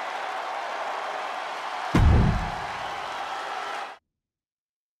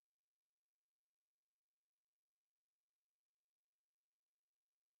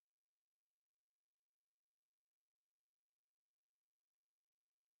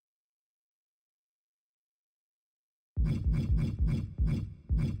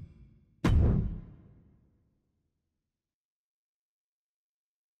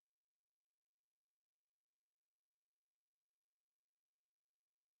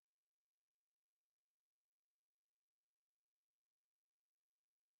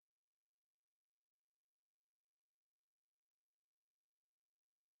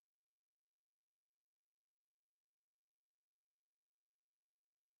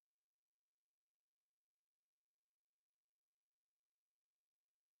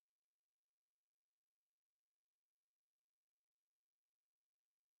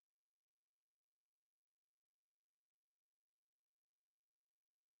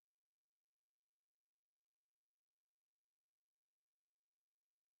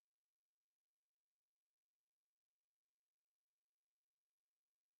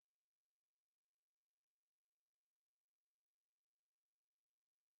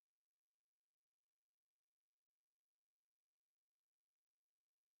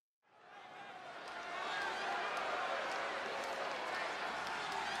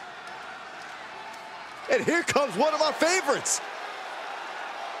 And here comes one of our favorites.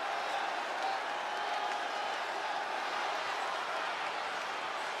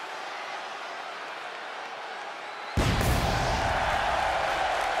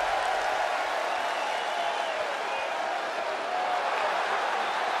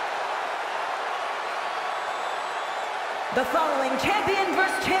 The following champion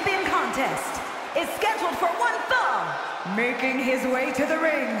versus champion contest is scheduled for one fall, making his way to the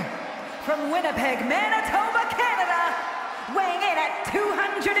ring. From Winnipeg, Manitoba, Canada, weighing in at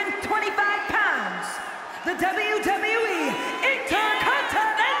 225 pounds, the WWE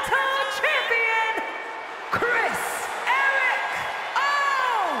Intercontinental Champion, Chris O.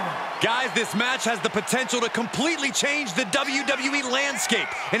 Guys, this match has the potential to completely change the WWE landscape,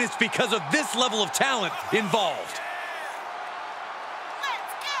 and it's because of this level of talent involved.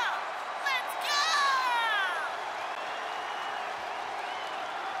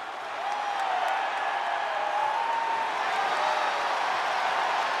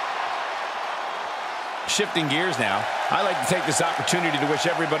 Shifting gears now, I'd like to take this opportunity to wish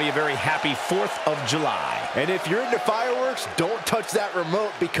everybody a very happy 4th of July. And if you're into fireworks, don't touch that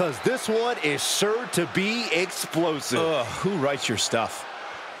remote because this one is sure to be explosive. Ugh, who writes your stuff?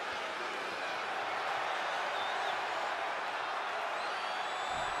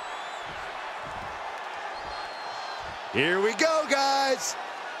 Here we go, guys.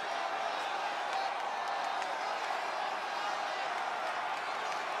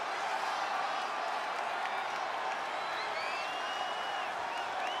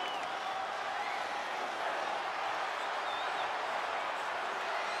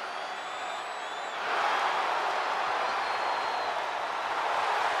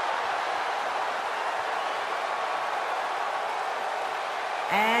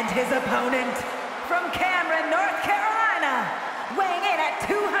 And his opponent, from Cameron, North Carolina, weighing in at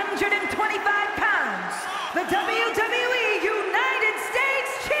 225 pounds, the WWE United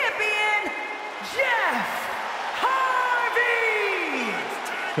States Champion, Jeff Hardy!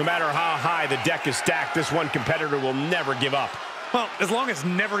 No matter how high the deck is stacked, this one competitor will never give up. Well, as long as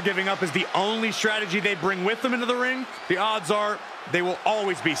never giving up is the only strategy they bring with them into the ring, the odds are they will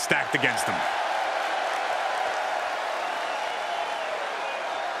always be stacked against them.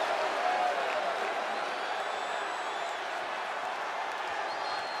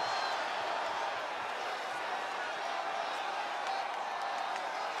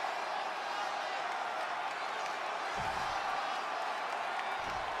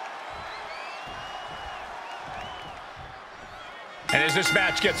 And as this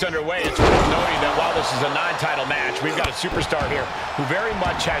match gets underway, it's worth noting that while this is a non-title match, we've got a superstar here who very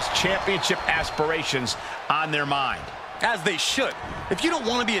much has championship aspirations on their mind. As they should. If you don't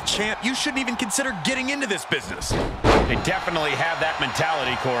want to be a champ, you shouldn't even consider getting into this business. They definitely have that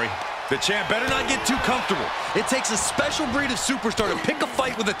mentality, Corey. The champ better not get too comfortable. It takes a special breed of superstar to pick a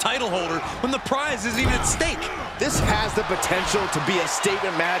fight with a title holder when the prize isn't even at stake. This has the potential to be a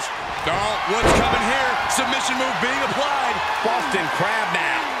statement match. Oh, what's coming here? Submission move being applied. Boston Crab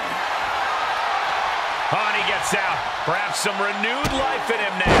now. Oh, and he gets out. Perhaps some renewed life in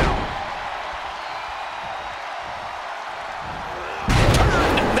him now.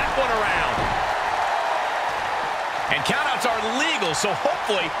 Turned that one around. And countouts are legal, so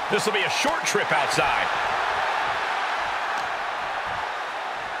hopefully this will be a short trip outside.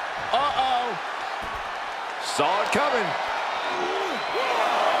 Uh-oh. Saw it coming.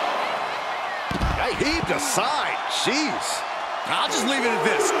 Heaved aside. Jeez. I'll just leave it at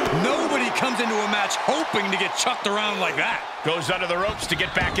this. Nobody comes into a match hoping to get chucked around like that. Goes under the ropes to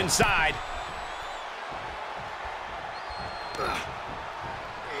get back inside.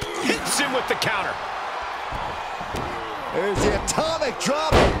 Hits him with the counter. There's the atomic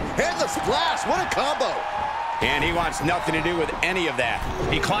drop and the splash. What a combo. And he wants nothing to do with any of that.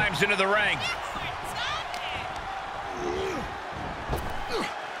 He climbs into the ring.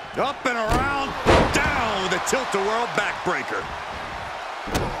 Up and around, down with a tilt-a-whirl backbreaker.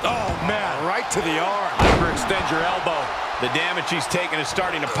 Oh, man, right to the arm. Hyperextend your elbow. The damage he's taken is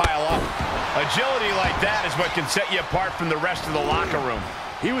starting to pile up. Agility like that is what can set you apart from the rest of the locker room.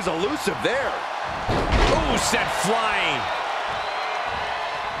 He was elusive there. Ooh, sent flying.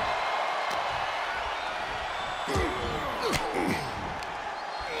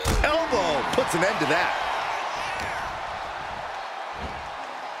 Elbow puts an end to that.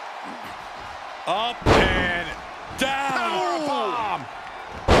 Up and down. Power bomb.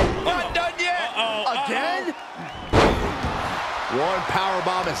 Not done yet. Again? One power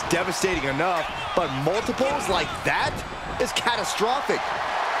bomb is devastating enough, but multiples like that is catastrophic.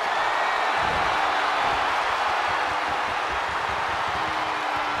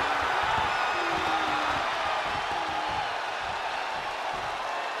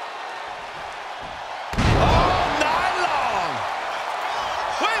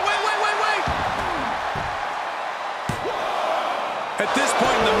 At this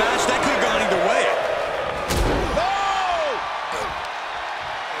point in the match, that could have gone either way. Oh!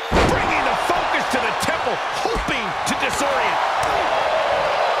 Bringing the focus to the temple, hoping to disorient.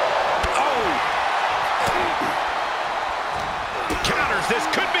 Oh! Counters, this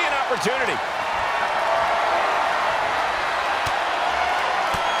could be an opportunity.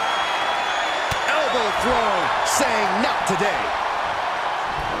 Elbow throw, saying not today.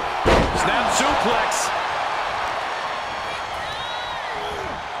 Snap suplex.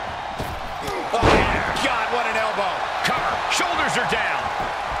 God, what an elbow. Cover. Shoulders are down.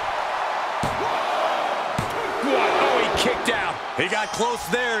 What? Oh, he kicked out. He got close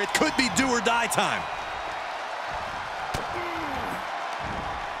there. It could be do or die time.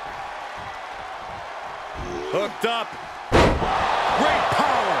 Hooked up. Great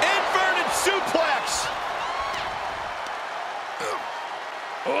power. Inverted suplex.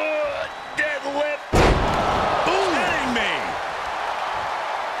 Deadlift. Ooh. Kidding me.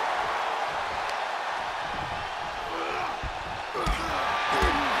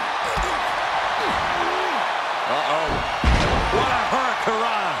 What a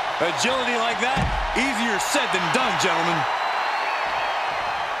hurricane. Agility like that, easier said than done, gentlemen.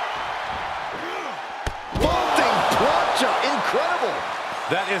 Vaulting plancha, incredible.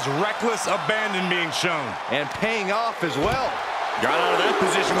 That is reckless abandon being shown. And paying off as well. Got out of that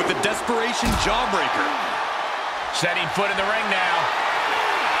position with the desperation jawbreaker. Setting foot in the ring now.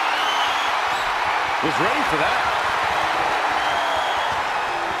 Was ready for that.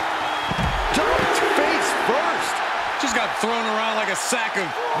 Jumped face first. Just got thrown around like a sack of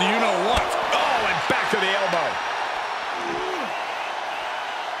you-know-what. Oh, and back to the elbow.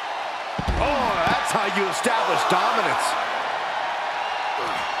 Oh, that's how you establish dominance.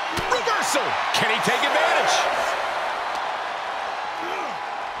 Reversal. Can he take advantage?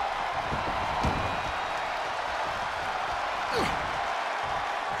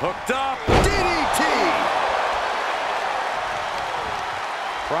 Hooked up. DDT.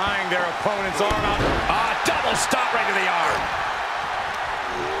 Prying their opponent's arm out. Double stop right to the arm.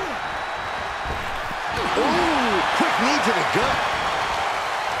 Ooh, quick knee to the gut.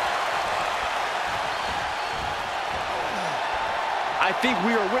 I think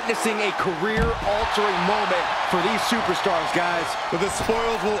we are witnessing a career-altering moment for these superstars, guys. But the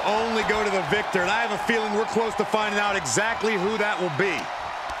spoils will only go to the victor, and I have a feeling we're close to finding out exactly who that will be.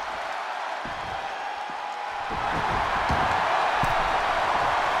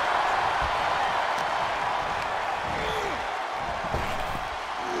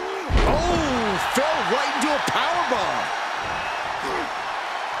 Fell right into a powerbomb.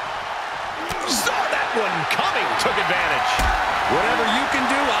 Saw that one coming. Took advantage. Whatever you can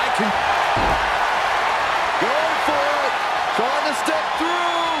do, I can. Going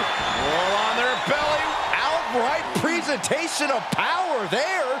through. Roll on their belly. Outright presentation of power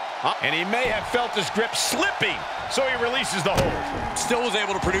there. And he may have felt his grip slipping, so he releases the hold. Still was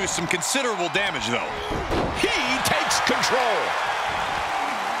able to produce some considerable damage, though. He takes control.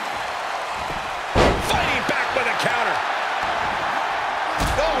 Fighting back with a counter.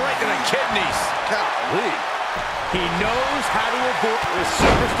 Oh, right to the kidneys. Golly. He knows how to avoid. This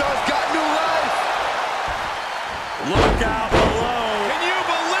superstar's got new life. Look out below. Can you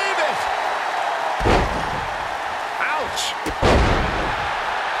believe it? Ouch.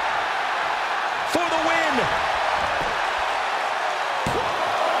 For the win.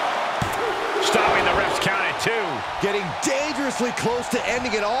 Stopping the ref's count at 2. Getting dangerously close to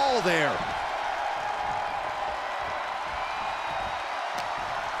ending it all there.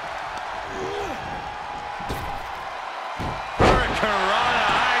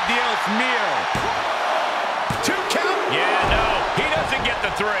 Meal. 2 count. Yeah, no. He doesn't get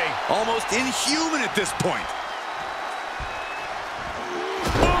the 3. Almost inhuman at this point.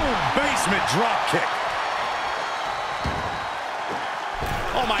 Boom! Basement drop kick.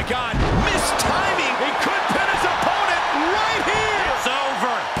 Oh, my God. Missed timing. He could pin his opponent right here. It's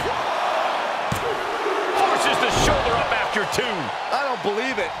over. Forces the shoulder up after 2. I don't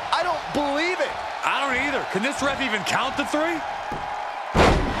believe it. I don't believe it. I don't either. Can this ref even count the 3?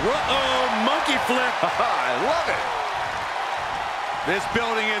 Uh-oh, monkey flip. I love it. This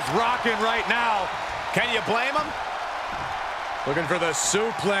building is rocking right now. Can you blame him? Looking for the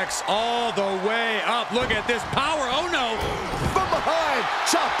suplex all the way up. Look at this power. Oh, no. From behind,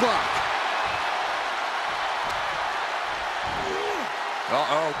 chop block.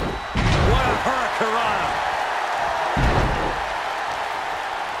 Uh-oh. What a hurricanrana.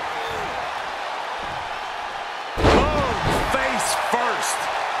 Boom, face first.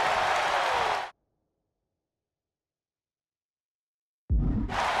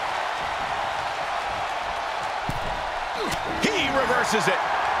 He reverses it.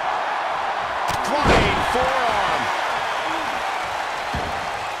 Flying forearm.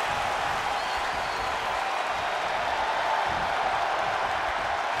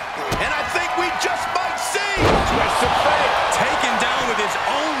 And I think we just might see. Twist of fate. Taken down with his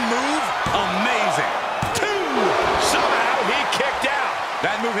own move. Amazing. 2. Somehow he kicked out.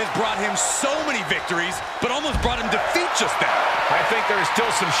 That move has brought him so many victories, but almost brought him defeat just then. I think there is still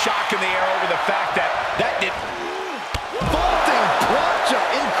some shock in the air over the fact that did. Vaulting plancha,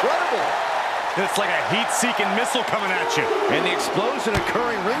 incredible. It's like a heat-seeking missile coming at you. And the explosion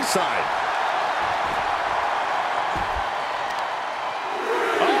occurring ringside.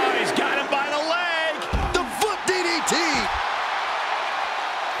 Oh, he's got him by the leg. The foot DDT.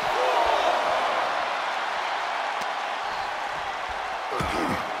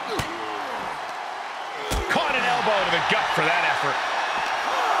 Caught an elbow to the gut for that effort.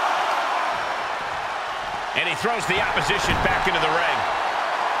 And he throws the opposition back into the ring.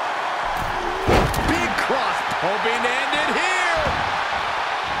 Big cross. Hoping to end it here.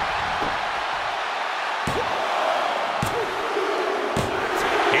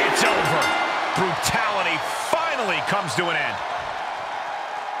 It's over. Brutality finally comes to an end.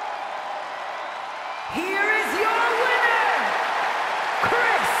 Here is your winner,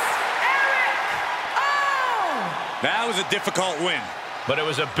 Chris That was a difficult win. But it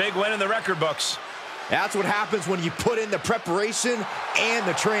was a big win in the record books. That's what happens when you put in the preparation and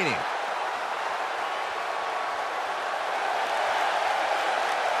the training.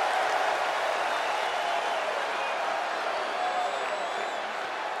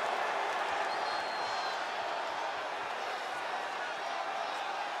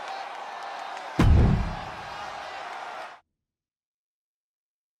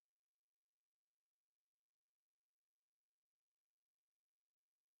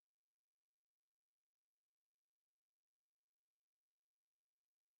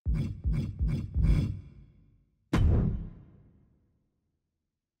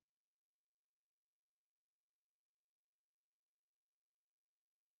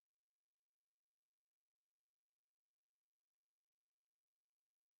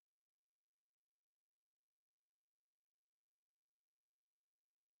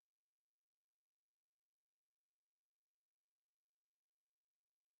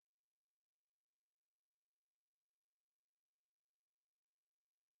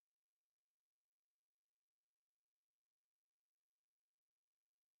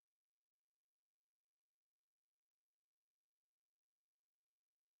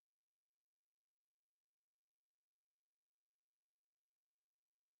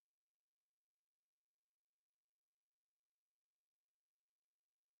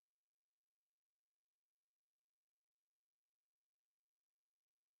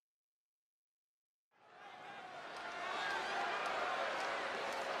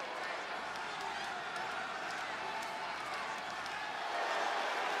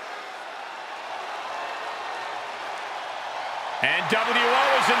 And WO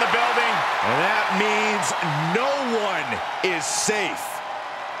is in the building. And that means no one is safe.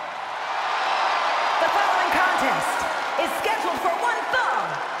 The following contest is scheduled for one fall.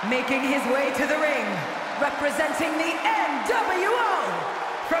 Making his way to the ring, representing the NWO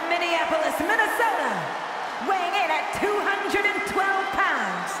from Minneapolis, Minnesota, weighing in at 212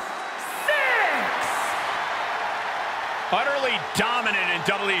 pounds, Utterly dominant in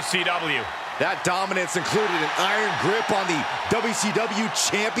WCW. That dominance included an iron grip on the WCW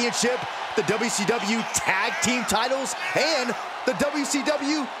Championship, the WCW Tag Team titles, and the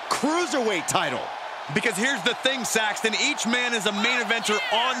WCW Cruiserweight title. Because here's the thing, Saxton, each man is a main eventer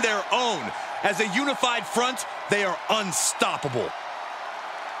on their own. As a unified front, they are unstoppable.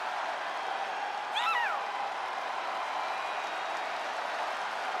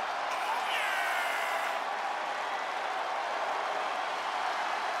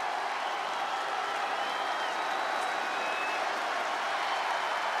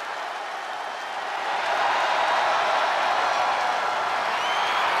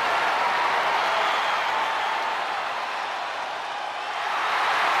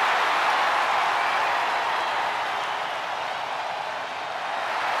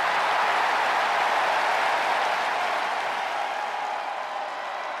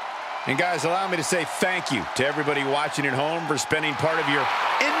 And guys, allow me to say thank you to everybody watching at home for spending part of your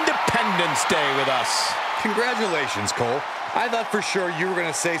Independence Day with us. Congratulations, Cole. I thought for sure you were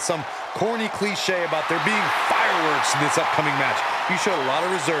going to say some corny cliche about there being fireworks in this upcoming match. You showed a lot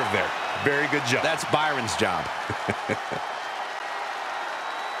of reserve there. Very good job. That's Byron's job.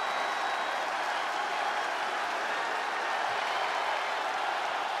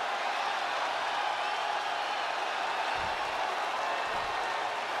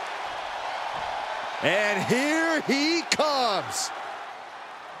 And here he comes.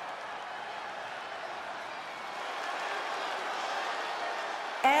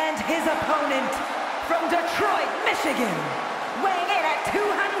 and his opponent from Detroit, Michigan, weighing in at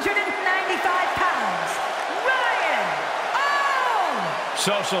 295 pounds, Ryan O!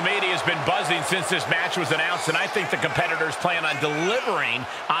 Social media has been buzzing since this match was announced, and I think the competitors plan on delivering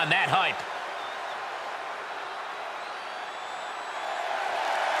on that hype.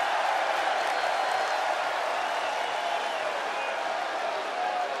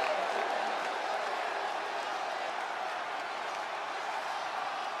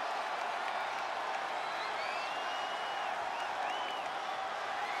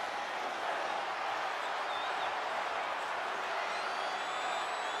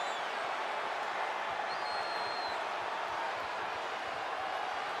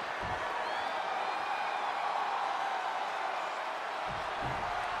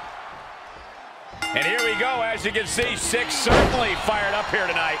 And here we go. As you can see, Six certainly fired up here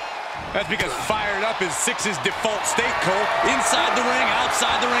tonight. That's because fired up is Six's default state, Cole. Inside the ring,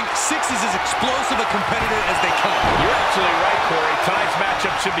 outside the ring, Six is as explosive a competitor as they come. You're absolutely right, Corey. Tonight's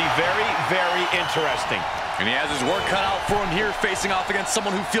matchup should be very, very interesting. And he has his work cut out for him here, facing off against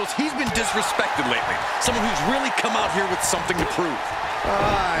someone who feels he's been disrespected lately. Someone who's really come out here with something to prove.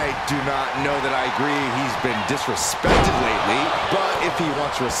 I do not know that I agree he's been disrespected lately, but if he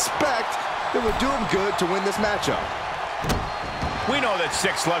wants respect, it would do him good to win this matchup. We know that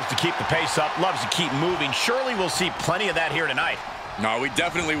Six loves to keep the pace up, loves to keep moving. Surely we'll see plenty of that here tonight. No, we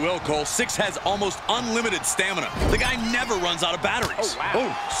definitely will, Cole. Six has almost unlimited stamina. The guy never runs out of batteries. Oh, wow.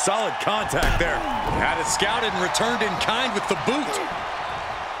 Oh, solid contact there. Had it scouted and returned in kind with the boot.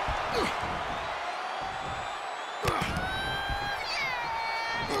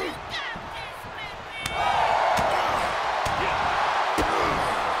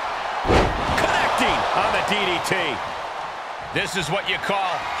 On the DDT. This is what you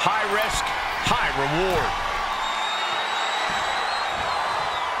call high risk, high reward.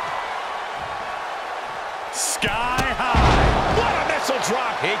 Sky high. What a missile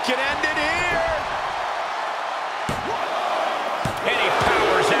drop. He can end it here. And he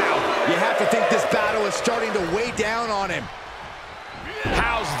powers out. You have to think this battle is starting to weigh down on him.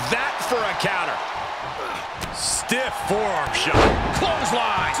 How's that for a counter? Stiff forearm shot.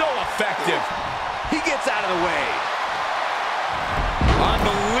 Clothesline. So effective. He gets out of the way.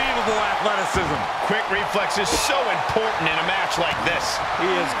 Unbelievable athleticism. Quick reflex is so important in a match like this. He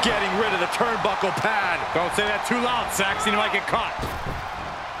is getting rid of the turnbuckle pad. Don't say that too loud, Saxon. He might get caught.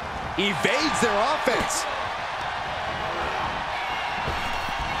 Evades their offense.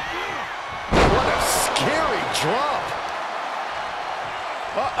 What a scary drop.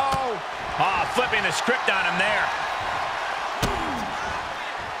 Uh-oh. Ah, flipping the script on him there.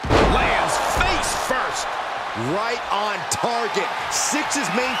 Lands face first. Right on target. Six is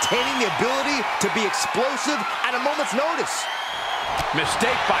maintaining the ability to be explosive at a moment's notice.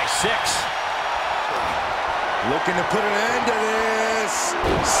 Mistake by 6. Looking to put an end to this.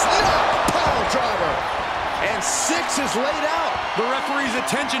 Snap power driver. And 6 is laid out. The referee's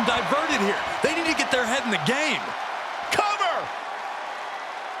attention diverted here. They need to get their head in the game. Cover!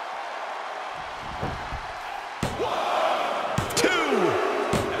 2.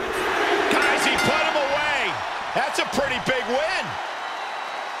 Guys, he put him away. That's a pretty big win.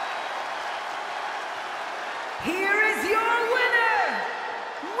 Here is your winner,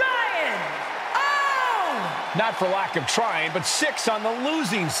 Ryan. Oh! Not for lack of trying, but 6 on the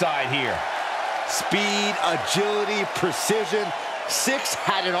losing side here. Speed, agility, precision. 6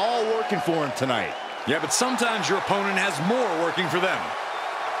 had it all working for him tonight. Yeah, but sometimes your opponent has more working for them.